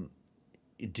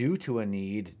due to a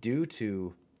need, due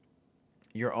to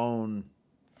your own.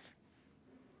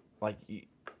 Like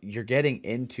you're getting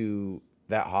into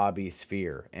that hobby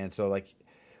sphere, and so like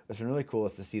what's been really cool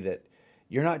is to see that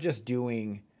you're not just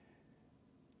doing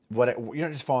you're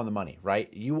not just following the money,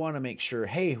 right? You want to make sure,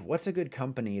 hey, what's a good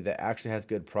company that actually has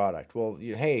good product? Well,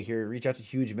 hey, here, reach out to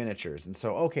Huge Miniatures, and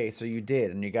so okay, so you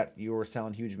did, and you were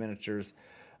selling Huge Miniatures,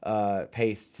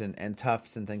 pastes and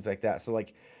tufts and things like that. So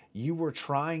like you were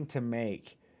trying to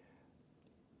make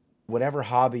whatever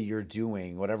hobby you're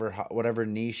doing, whatever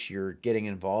niche you're getting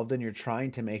involved in, you're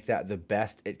trying to make that the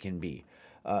best it can be.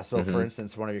 For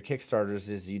instance, one of your Kickstarters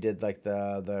is you did like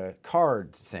the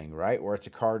card thing, right? Where it's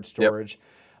a card storage. Yep.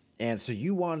 And so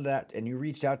you wanted that, and you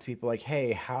reached out to people like,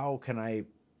 hey,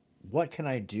 what can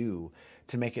I do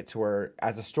to make it to where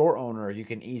as a store owner, you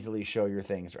can easily show your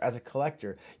things, or as a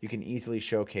collector, you can easily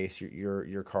showcase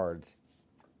your cards.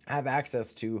 Have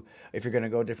access to, if you're going to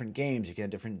go different games, you can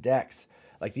have different decks.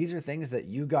 Like these are things that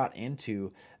you got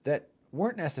into that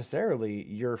weren't necessarily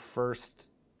your first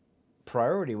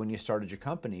priority when you started your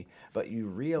company, but you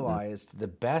realized the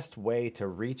best way to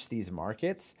reach these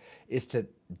markets is to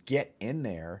get in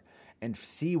there and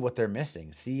see what they're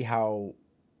missing, see how,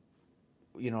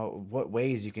 what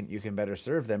ways you can better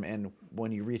serve them. And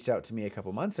when you reached out to me a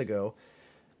couple months ago,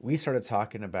 we started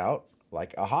talking about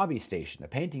like a hobby station, a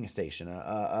painting station,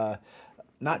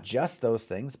 not just those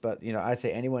things, but I'd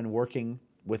say anyone working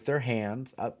with their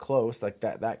hands up close, like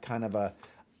that kind of a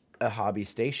hobby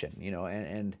station,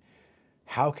 and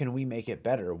how can we make it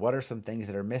better? What are some things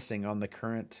that are missing on the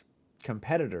current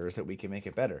competitors that we can make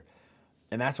it better?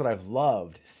 And that's what I've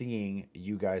loved seeing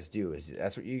you guys do. Is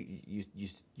that's what you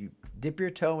dip your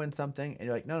toe in something, and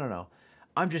you're like, no,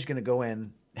 I'm just gonna go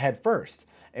in head first.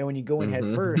 And when you go in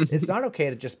head first, it's not okay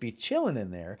to just be chilling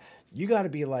in there. You got to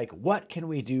be like, what can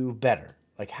we do better?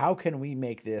 Like, how can we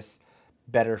make this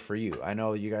better for you? I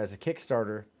know you guys, a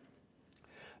Kickstarter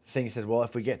thing says, well,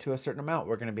 if we get to a certain amount,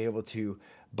 we're going to be able to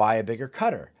buy a bigger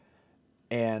cutter.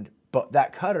 But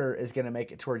that cutter is going to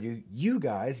make it to where you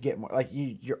guys get more, like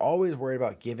you're always worried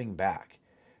about giving back,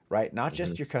 right? Not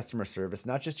just your customer service,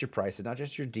 not just your prices, not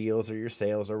just your deals or your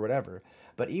sales or whatever,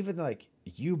 but even like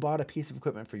you bought a piece of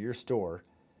equipment for your store,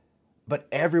 but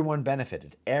everyone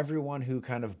benefited. Everyone who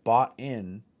kind of bought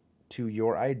in to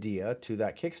your idea, to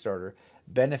that Kickstarter,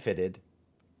 benefited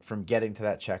from getting to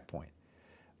that checkpoint.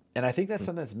 And I think that's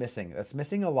something that's missing. That's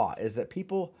missing a lot, is that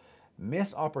people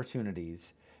miss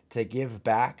opportunities to give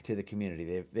back to the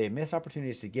community. They miss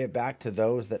opportunities to give back to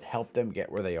those that help them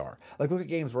get where they are. Like look at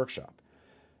Games Workshop.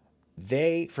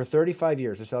 They, for 35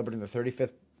 years, they're celebrating their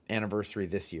 35th anniversary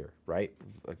this year, right?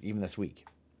 Like even this week.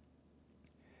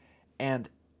 And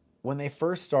when they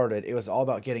first started, it was all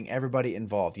about getting everybody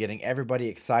involved, getting everybody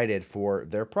excited for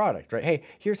their product, right? Hey,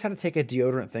 here's how to take a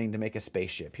deodorant thing to make a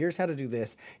spaceship. Here's how to do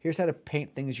this. Here's how to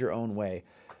paint things your own way.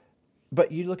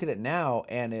 But you look at it now,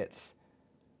 and if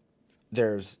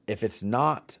it's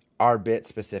not our bit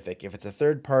specific, if it's a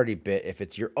third party bit, if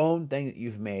it's your own thing that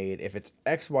you've made, if it's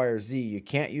X, Y, or Z, you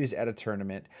can't use it at a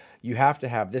tournament. You have to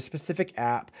have this specific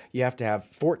app. You have to have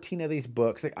 14 of these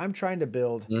books. Like, I'm trying to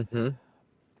build,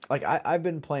 like I've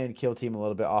been playing Kill Team a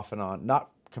little bit off and on,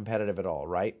 not competitive at all,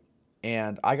 right?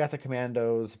 And I got the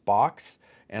Commandos box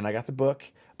and I got the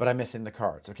book, but I'm missing the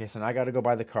cards. Okay, so now I got to go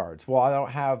buy the cards. Well, I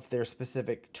don't have their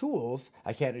specific tools.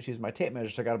 I can't just use my tape measure,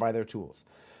 so I got to buy their tools.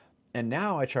 And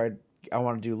now I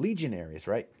want to do Legionaries,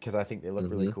 right? Because I think they look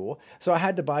really cool. So I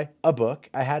had to buy a book.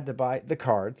 I had to buy the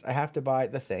cards. I have to buy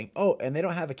the thing. Oh, and they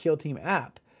don't have a Kill Team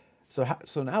app. So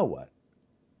now what?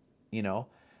 You know?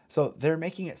 So they're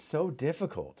making it so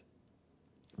difficult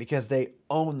because they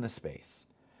own the space.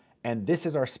 And this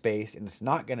is our space, and it's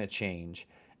not going to change.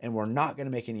 And we're not going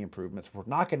to make any improvements. We're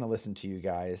not going to listen to you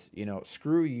guys. You know,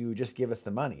 screw you. Just give us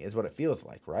the money is what it feels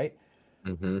like, right?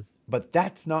 But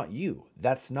that's not you.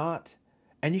 That's not...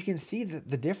 And you can see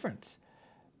the difference.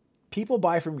 People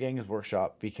buy from Games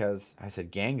Workshop because... I said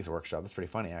Gangs Workshop. That's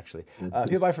pretty funny, actually.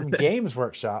 People buy from Games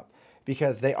Workshop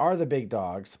because they are the big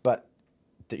dogs, but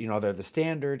they're the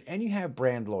standard, and you have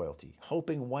brand loyalty,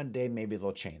 hoping one day maybe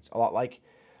they'll change. A lot like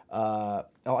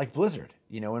Blizzard.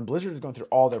 You know, when Blizzard was going through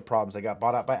all their problems, they got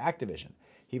bought out by Activision.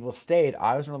 People stayed.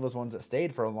 I was one of those ones that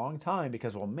stayed for a long time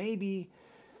because, well, maybe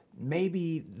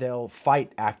they'll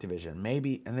fight Activision.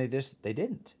 Maybe, and they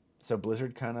didn't. So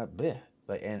Blizzard kind of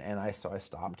I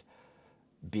stopped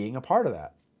being a part of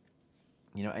that.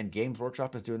 You know, and Games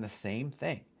Workshop is doing the same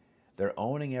thing. They're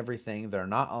owning everything. They're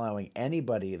not allowing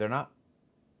anybody. They're not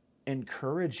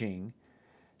encouraging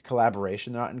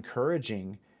collaboration. They're not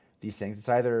encouraging these things. It's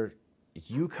either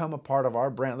you come a part of our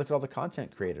brand. Look at all the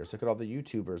content creators. Look at all the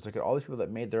YouTubers. Look at all these people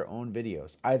that made their own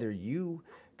videos. Either you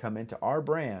come into our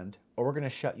brand or we're going to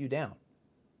shut you down.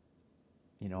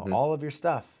 You know, all of your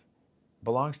stuff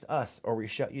belongs to us or we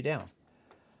shut you down.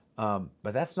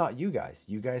 But that's not you guys.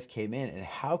 You guys came in, and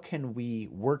how can we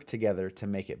work together to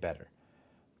make it better?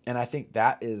 And I think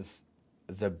that is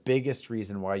the biggest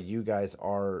reason why you guys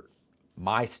are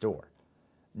my store.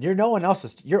 You're no one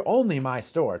else's. You're only my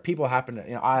store. People happen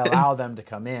to, I allow them to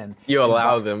come in. You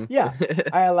allow them. Yeah.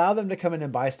 I allow them to come in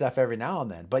and buy stuff every now and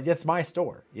then, but it's my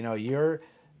store. You know, you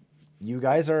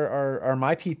guys are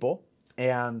my people.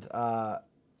 And,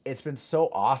 it's been so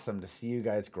awesome to see you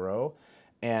guys grow,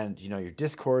 and your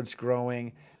Discord's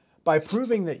growing. By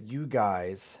proving that you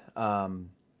guys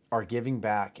are giving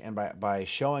back, and by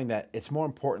showing that it's more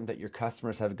important that your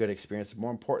customers have a good experience, it's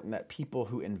more important that people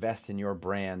who invest in your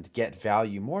brand get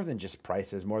value more than just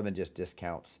prices, more than just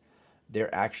discounts.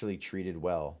 They're actually treated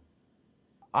well.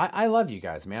 I love you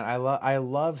guys, man. I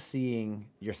love seeing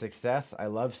your success. I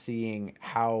love seeing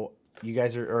how you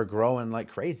guys are growing like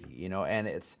crazy, and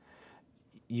it's...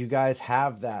 You guys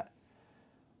have that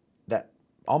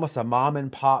almost a mom and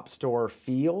pop store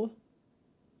feel,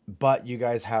 but you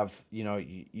guys have,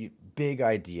 you big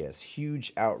ideas,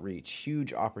 huge outreach,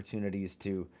 huge opportunities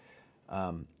to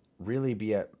really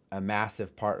be a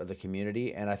massive part of the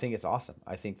community. And I think it's awesome.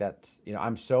 I think that's,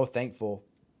 I'm so thankful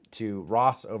to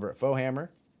Ross over at FauxHammer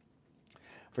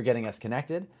for getting us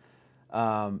connected.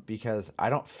 Because I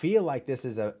don't feel like this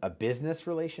is a business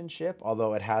relationship,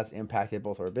 although it has impacted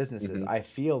both our businesses. I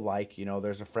feel like,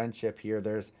 there's a friendship here.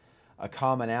 There's a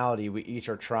commonality. We each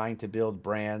are trying to build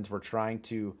brands. We're trying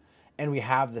to, and we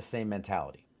have the same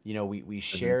mentality. We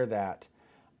share that.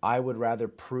 I would rather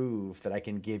prove that I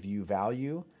can give you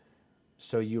value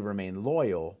so you remain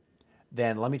loyal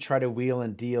than let me try to wheel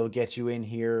and deal, get you in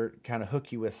here, kind of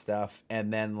hook you with stuff,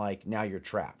 and then now you're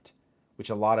trapped. Which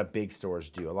a lot of big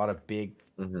stores do. A lot of big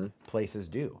places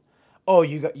do. Oh,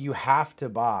 you have to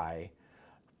buy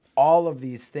all of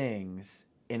these things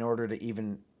in order to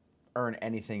even earn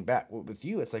anything back. With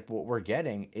you, it's like what we're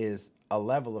getting is a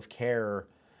level of care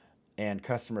and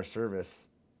customer service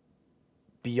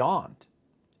beyond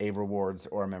a rewards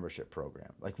or a membership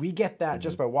program. Like we get that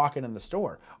just by walking in the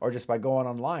store or just by going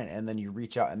online, and then you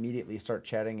reach out immediately, start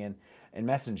chatting in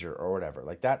Messenger or whatever.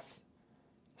 Like that's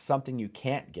something you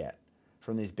can't get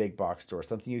from these big box stores,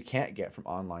 something you can't get from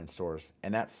online stores.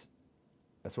 And that's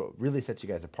what really sets you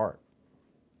guys apart.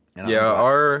 And yeah,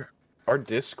 our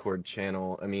Discord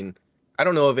channel, I mean, I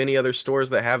don't know of any other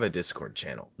stores that have a Discord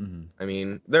channel. I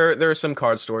mean, there are some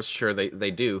card stores, sure,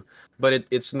 they do, but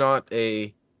it's not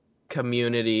a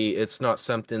community. It's not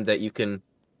something that you can,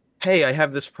 hey, I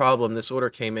have this problem. This order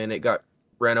came in, it got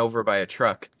ran over by a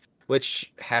truck.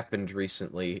 which happened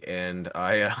recently, and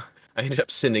I ended up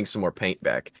sending some more paint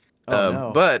back. Oh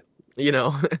no. But you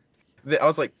know, I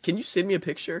was like, "Can you send me a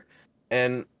picture?"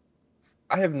 And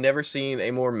I have never seen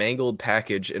a more mangled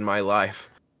package in my life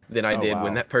than I Oh, did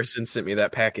when wow. that person sent me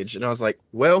that package, and I was like,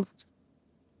 "Well,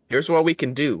 here's what we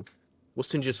can do. We'll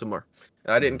send you some more."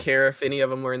 I didn't care if any of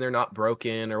them were in there not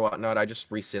broken or whatnot. I just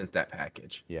resent that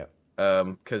package. Yeah.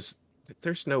 Because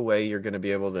there's no way you're going to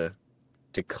be able to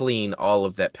clean all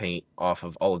of that paint off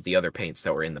of all of the other paints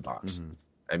that were in the box. Mhm.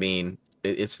 I mean,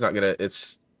 it's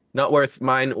not worth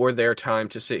mine or their time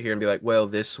to sit here and be like, well,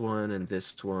 this one and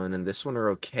this one and this one are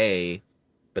okay,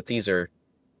 but these are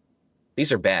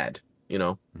bad, you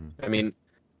know? Mhm. I mean,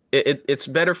 it's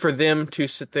better for them to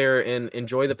sit there and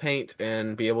enjoy the paint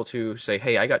and be able to say,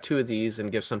 hey, I got 2 of these,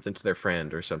 and give something to their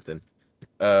friend or something.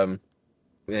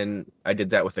 And I did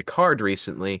that with a card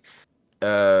recently.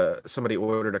 Somebody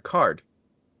ordered a card.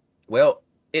 Well,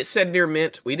 it said near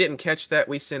mint. We didn't catch that.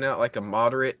 We sent out like a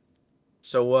moderate.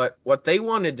 So what they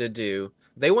wanted to do,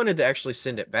 they wanted to actually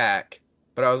send it back.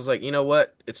 But I was like, you know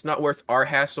what? It's not worth our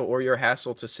hassle or your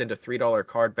hassle to send a $3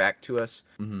 card back to us.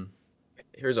 Mhm.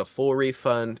 Here's a full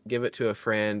refund. Give it to a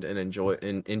friend and enjoy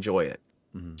it.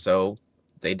 Mhm. So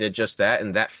they did just that,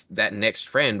 and that next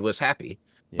friend was happy.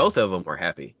 Yeah. Both of them were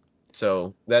happy.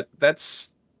 So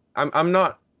that's I'm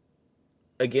not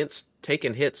against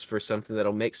taking hits for something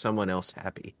that'll make someone else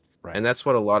happy. Right. And that's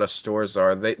what a lot of stores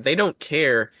are. They don't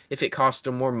care if it costs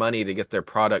them more money to get their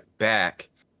product back.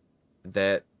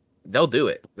 That they'll do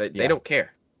it. They Yeah. don't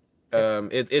care.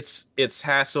 It's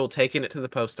hassle taking it to the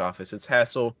post office. It's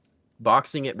hassle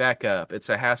boxing it back up. It's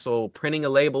a hassle printing a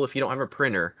label if you don't have a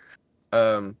printer.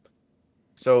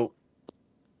 So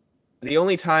the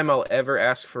only time I'll ever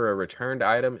ask for a returned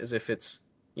item is if it's,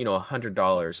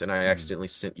 $100 and I accidentally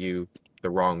sent you the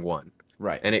wrong one.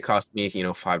 Right. And it cost me,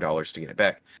 $5 to get it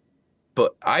back.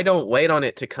 But I don't wait on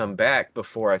it to come back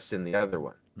before I send the other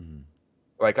one. Mhm.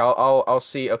 Like I'll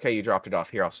see, okay, you dropped it off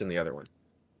here, I'll send the other one.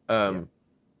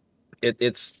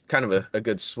 It's kind of a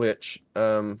good switch.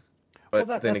 But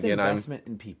Well, then that's again, investment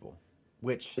in people,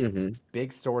 which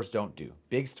big stores don't do.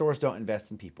 Big stores don't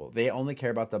invest in people. They only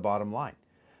care about the bottom line.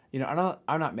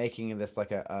 I'm not making this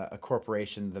like a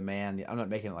corporation, the man. I'm not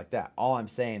making it like that. All I'm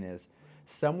saying is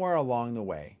somewhere along the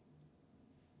way,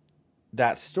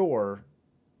 that store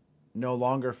no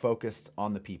longer focused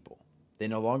on the people. They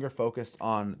no longer focused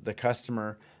on the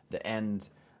customer, the end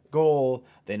goal.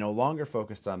 They no longer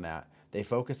focused on that. They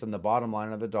focused on the bottom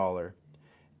line of the dollar,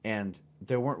 and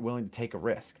they weren't willing to take a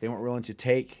risk. They weren't willing to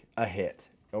take a hit,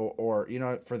 or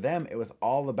for them, it was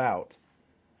all about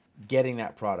getting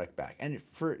that product back. And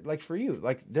for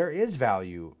you, there is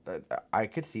value. I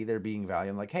could see there being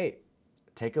value. I'm like, hey,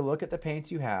 take a look at the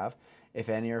paints you have. If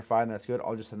any are fine, that's good.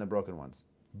 I'll just send the broken ones.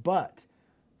 But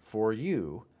for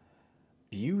you,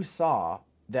 you saw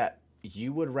that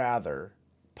you would rather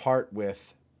part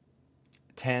with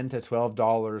 $10 to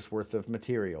 $12 worth of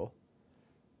material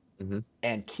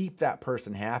and keep that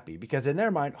person happy, because in their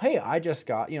mind, hey, I just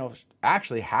got,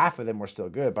 actually half of them were still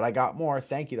good, but I got more.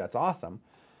 Thank you. That's awesome.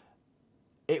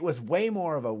 It was way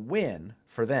more of a win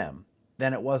for them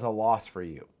than it was a loss for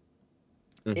you.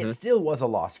 It still was a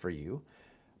loss for you,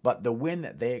 but the win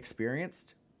that they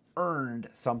experienced earned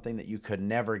something that you could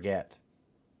never get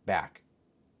back.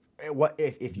 What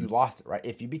if you lost it, right?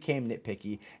 If you became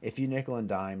nitpicky, if you nickel and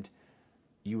dimed,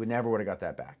 you would have got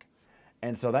that back.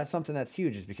 And so that's something that's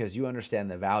huge, is because you understand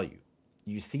the value.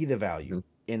 You see the value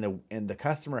in the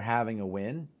customer having a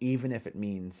win, even if it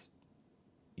means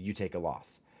you take a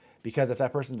loss. Because if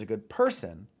that person's a good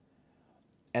person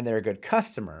and they're a good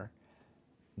customer,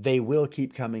 they will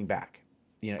keep coming back.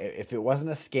 If it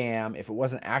wasn't a scam, if it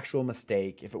was an actual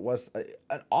mistake, if it was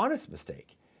an honest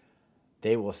mistake,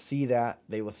 they will see that.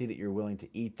 They will see that you're willing to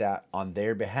eat that on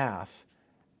their behalf,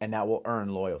 and that will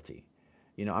earn loyalty.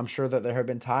 I'm sure that there have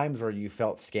been times where you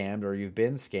felt scammed, or you've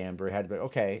been scammed, or you had to be,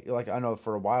 okay, like I know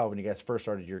for a while when you guys first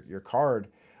started your card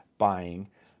buying,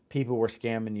 people were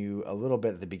scamming you a little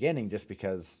bit at the beginning just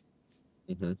because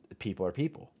people are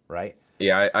people, right?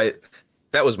 Yeah, I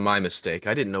that was my mistake.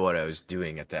 I didn't know what I was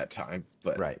doing at that time,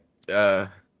 but Right.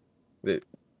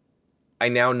 I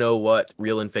now know what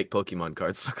real and fake Pokemon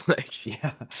cards look like.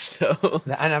 Yeah. So,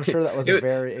 And I'm sure that was a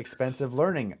very expensive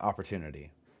learning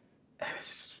opportunity.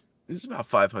 This is about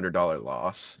 $500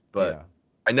 loss, but Yeah.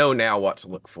 I know now what to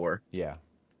look for. Yeah.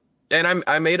 And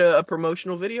I made a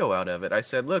promotional video out of it. I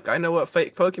said, look, I know what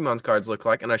fake Pokemon cards look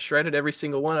like, and I shredded every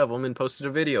single one of them and posted a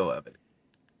video of it.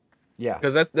 Yeah.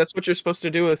 Because that's what you're supposed to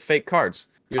do with fake cards.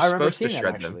 You're I remember supposed to seeing that,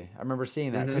 shred actually. them. I remember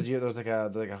seeing that because there's like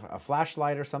a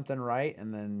flashlight or something, right?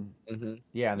 And then and then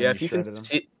Yeah, you if you can shredded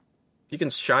them. you can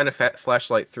shine a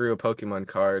flashlight through a Pokemon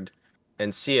card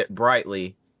and see it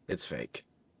brightly, it's fake.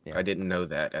 Yeah. I didn't know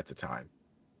that at the time.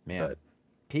 Man, But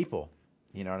people,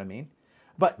 you know what I mean?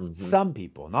 But Mhm. some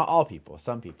people, not all people,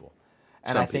 some people.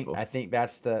 And Some I think people. I think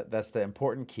that's the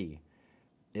important key,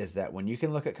 is that when you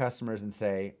can look at customers and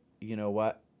say, you know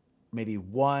what, maybe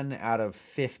 1 out of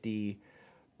 50,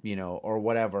 or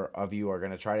whatever of you are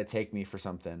going to try to take me for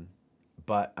something,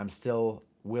 but I'm still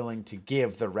willing to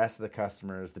give the rest of the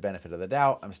customers the benefit of the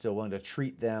doubt. I'm still willing to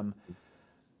treat them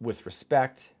with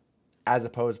respect, as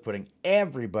opposed to putting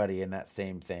everybody in that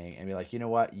same thing and be like, you know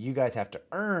what, you guys have to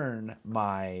earn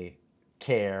my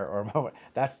care, or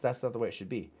that's not the way it should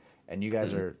be. And you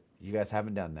guys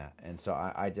haven't done that. And so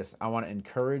I want to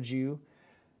encourage you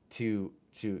to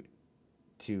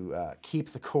keep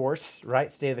the course,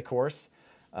 right? Stay the course.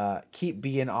 Keep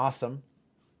being awesome.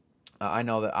 I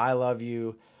know that I love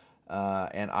you,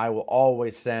 and I will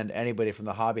always send anybody from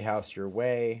the Hobby House your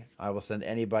way. I will send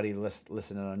anybody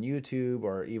listening on YouTube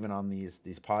or even on these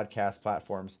podcast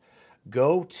platforms.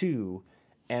 Go to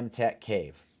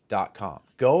mtechcave.com.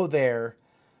 Go there.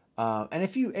 And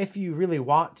if you really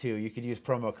want to, you could use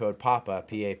promo code PAPA,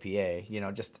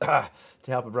 PAPA, just to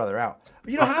help a brother out.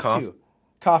 But you don't have to.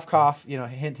 Cough, cough,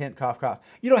 hint, hint, cough, cough.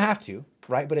 You don't have to,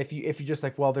 right? But if you just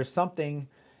like, well, there's something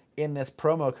in this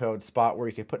promo code spot where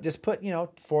you could put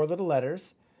 4 little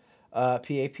letters,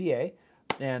 PAPA,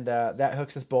 and that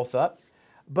hooks us both up.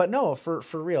 But no, for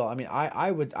real, I mean,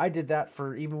 I did that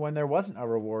for even when there wasn't a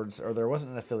rewards or there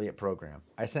wasn't an affiliate program.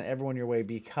 I sent everyone your way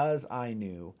because I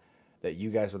knew that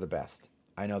you guys were the best.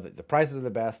 I know that the prices are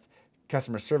the best,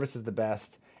 customer service is the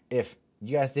best. If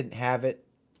you guys didn't have it,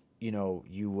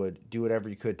 you would do whatever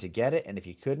you could to get it. And if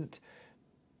you couldn't,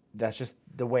 that's just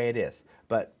the way it is.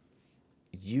 But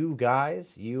you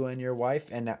guys, you and your wife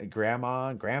and grandma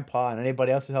and grandpa and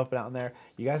anybody else who's helping out in there,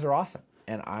 you guys are awesome.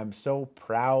 And I'm so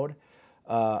proud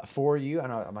for you. I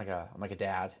know I'm like a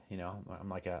dad, I'm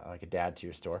like a dad to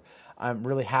your store. I'm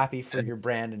really happy for your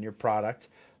brand and your product.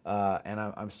 And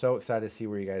I'm so excited to see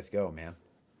where you guys go, man.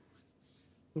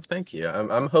 Thank you.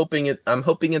 I'm hoping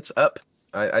it's up.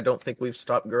 I don't think we've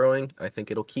stopped growing. I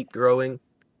think it'll keep growing.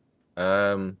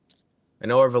 I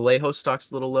know our Vallejo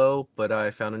stock's a little low, but I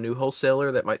found a new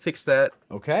wholesaler that might fix that.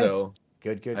 Okay. So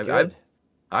good.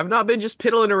 I've not been just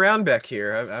piddling around back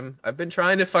here. I've been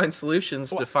trying to find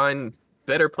solutions to find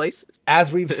better places.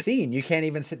 As we've seen, you can't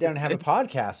even sit down and have a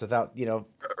podcast without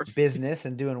business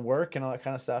and doing work and all that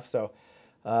kind of stuff. So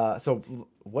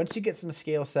once you get some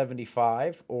scale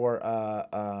 75 or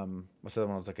what's the other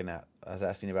one I was looking at? I was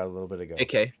asking you about a little bit ago.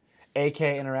 AK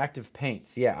interactive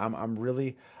paints. Yeah, I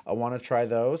want to try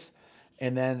those.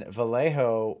 And then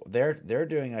Vallejo, they're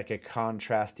doing like a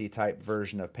contrasty type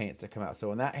version of paints that come out. So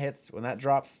when that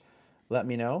drops, let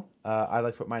me know. I'd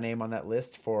like to put my name on that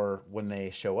list for when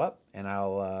they show up, and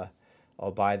I'll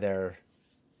buy their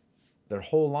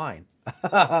whole line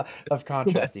of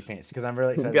contrasty paints because I'm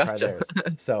really excited to try theirs.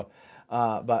 So,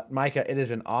 but Mikah, it has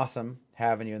been awesome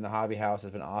having you in the Hobby House.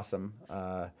 It's been awesome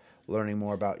learning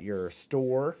more about your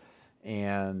store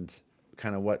and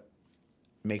kind of what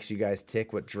makes you guys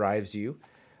tick, what drives you.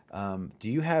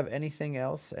 Do you have anything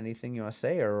else? Anything you want to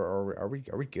say, or are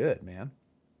we good, man?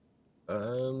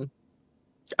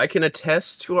 I can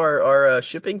attest to our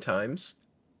shipping times.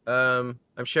 I'm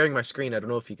sharing my screen. I don't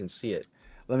know if you can see it.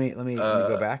 Let me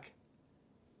go back.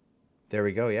 There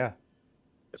we go. Yeah.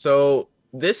 So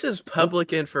this is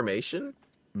public information.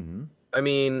 Mm-hmm. I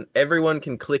mean, everyone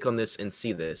can click on this and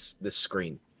see this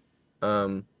screen.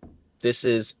 This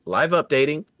is live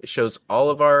updating. It shows all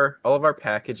of our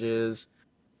packages,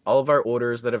 all of our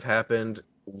orders that have happened,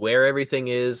 where everything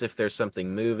is, if there's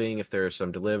something moving, if there's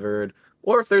some delivered,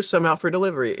 or if there's some out for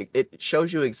delivery. It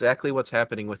shows you exactly what's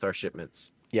happening with our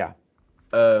shipments. Yeah.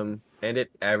 And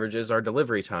it averages our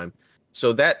delivery time.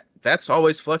 So that's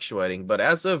always fluctuating, but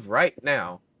as of right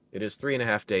now, it is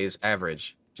 3.5 days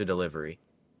average to delivery.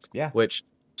 Yeah. Which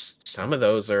some of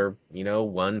those are,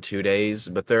 1-2 days,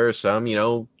 but there are some,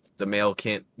 the mail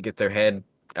can't get their head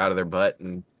out of their butt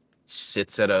and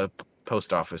sits at a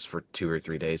post office for 2 or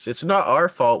 3 days. It's not our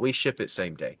fault. We ship it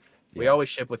same day. Yeah. We always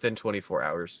ship within 24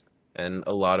 hours, and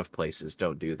a lot of places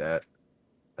don't do that.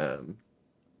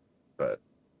 But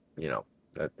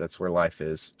that's where life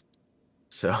is.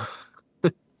 So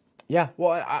yeah,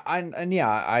 well,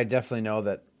 I definitely know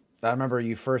that. I remember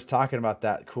you first talking about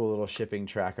that cool little shipping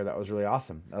tracker. That was really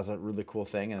awesome. That was a really cool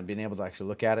thing, and being able to actually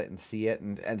look at it and see it,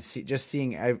 and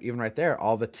seeing even right there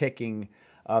all the ticking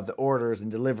of the orders and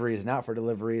deliveries and out for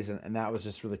deliveries, and that was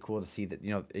just really cool to see that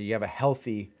you have a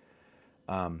healthy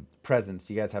presence.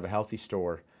 You guys have a healthy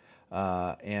store.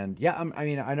 And yeah, I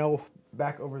mean, I know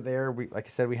back over there, like I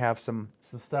said, we have some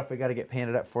stuff we got to get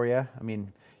painted up for you. I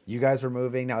mean, you guys are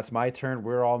moving. Now it's my turn.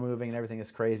 We're all moving and everything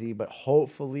is crazy. But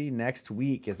hopefully next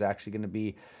week is actually going to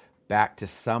be back to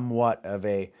somewhat of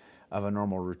a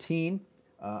normal routine.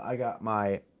 I got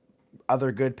my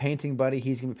other good painting buddy.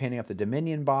 He's going to be painting up the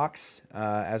Dominion box.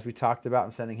 As we talked about,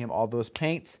 I'm sending him all those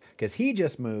paints because he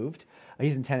just moved.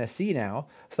 He's in Tennessee now.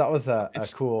 So that was a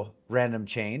cool random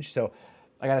change. So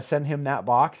I got to send him that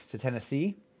box to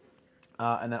Tennessee.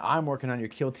 And then I'm working on your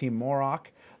Kill Team Morok.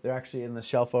 They're actually in the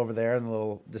shelf over there in the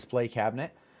little display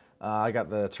cabinet. I got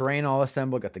the terrain all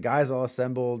assembled, got the guys all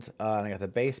assembled, and I got the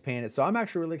base painted. So I'm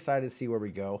actually really excited to see where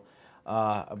we go.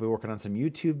 I'll be working on some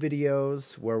YouTube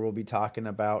videos where we'll be talking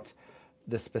about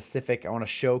the specific. I want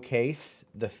to showcase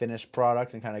the finished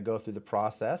product and kind of go through the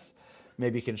process.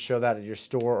 Maybe you can show that at your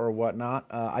store or whatnot.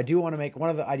 I do want to make, one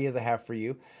of the ideas I have for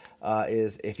you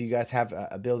is if you guys have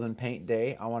a build and paint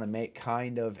day, I want to make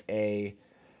kind of a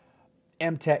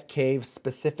MTech Cave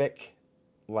specific,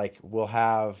 like we'll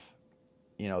have,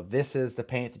 this is the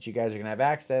paint that you guys are going to have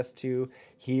access to.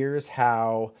 Here's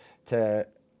how to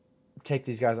take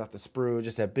these guys off the sprue,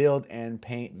 just a build and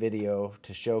paint video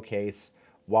to showcase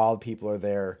while people are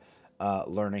there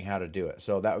learning how to do it.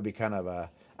 So that would be kind of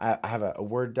I have a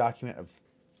Word document of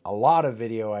a lot of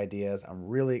video ideas. I'm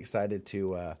really excited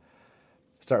to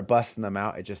start busting them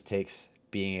out. It just takes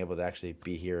being able to actually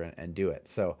be here and do it.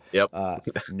 So yep.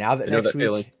 Now that next week,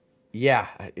 feeling. Yeah,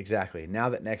 exactly. Now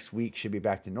that next week should be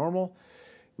back to normal,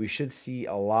 we should see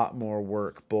a lot more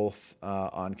work, both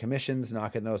on commissions,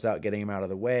 knocking those out, getting them out of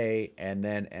the way, and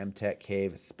then MTech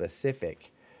Cave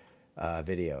specific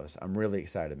videos. I'm really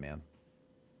excited, man.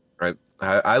 Right.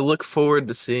 I look forward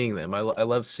to seeing them. I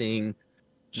love seeing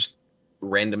just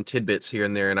random tidbits here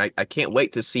and there, and I can't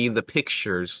wait to see the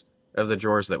pictures of the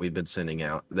drawers that we've been sending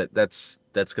out. That's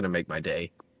going to make my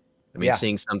day. I mean,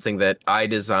 seeing something that I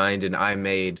designed and I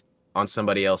made on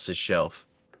somebody else's shelf.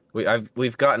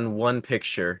 We've gotten one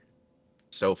picture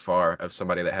so far of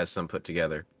somebody that has some put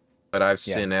together, but I've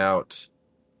sent out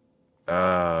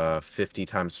 50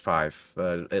 times 5,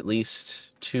 at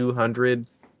least 200,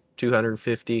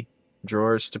 250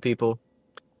 drawers to people,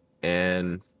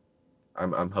 and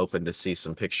I'm hoping to see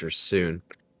some pictures soon.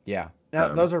 Yeah.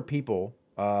 Now, those are people.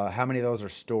 How many of those are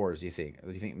stores, do you think?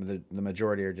 Do you think the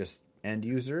majority are just end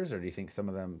users, or do you think some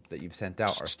of them that you've sent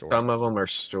out are stores? Some of them are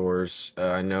stores.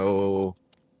 I know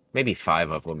maybe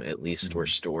 5 of them at least were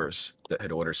stores that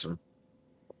had ordered some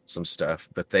stuff,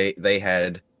 but they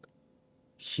had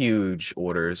huge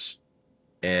orders,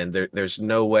 and there's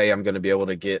no way I'm going to be able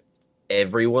to get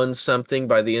everyone something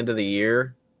by the end of the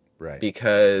year, right?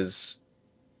 Because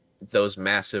those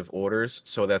massive orders.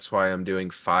 So that's why I'm doing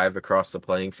 5 across the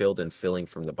playing field and filling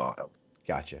from the bottom.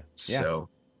 Gotcha. So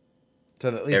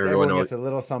at least everyone gets a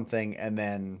little something, and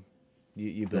then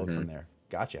you build from there.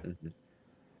 Gotcha.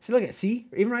 See,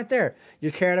 even right there,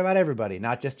 you're caring about everybody,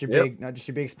 not just your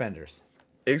big spenders.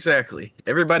 Exactly.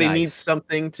 Everybody needs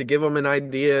something to give them an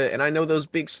idea, and I know those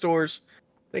big stores,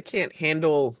 they can't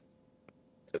handle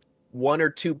 1 or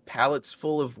 2 pallets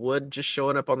full of wood just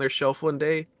showing up on their shelf one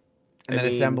day. And then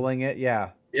assembling it, yeah.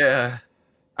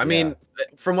 I mean,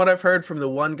 from what I've heard from the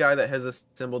one guy that has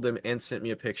assembled them and sent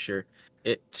me a picture,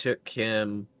 it took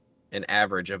him an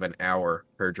average of an hour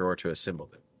per drawer to assemble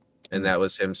them. And that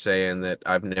was him saying that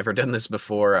I've never done this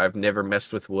before. I've never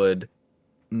messed with wood.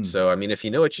 So, I mean, if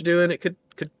you know what you're doing,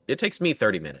 it takes me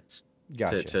 30 minutes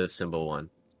to assemble one.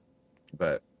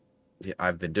 But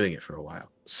I've been doing it for a while.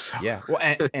 So. Yeah. Well,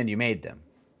 and you made them.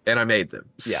 And I made them.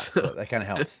 Yeah. So that kind of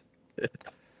helps.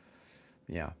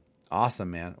 Yeah.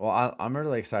 Awesome, man. Well, I'm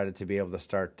really excited to be able to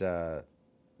start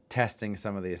testing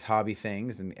some of these hobby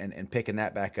things and picking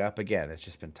that back up. Again, it's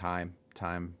just been time,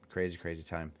 crazy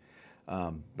time.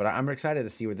 But I'm excited to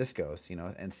see where this goes,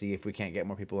 and see if we can't get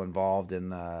more people involved in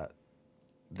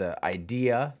the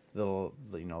idea, the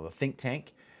think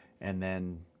tank, and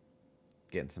then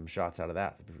getting some shots out of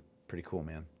that. That'd be pretty cool,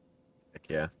 man. Heck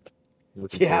yeah.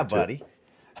 Yeah, buddy.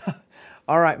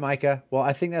 All right, Mikah. Well,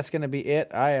 I think that's going to be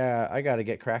it. I got to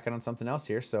get cracking on something else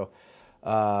here. So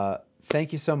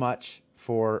thank you so much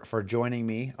for joining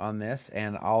me on this,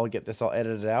 and I'll get this all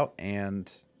edited out, and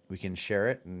we can share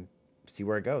it and see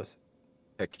where it goes.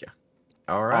 Heck yeah.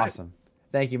 All right. Awesome.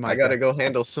 Thank you, Mikah. I got to go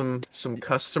handle some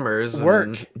customers.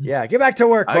 Work. Yeah, get back to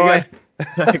work, boy.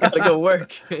 I got to go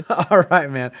work. All right,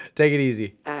 man. Take it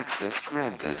easy. Access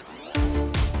granted.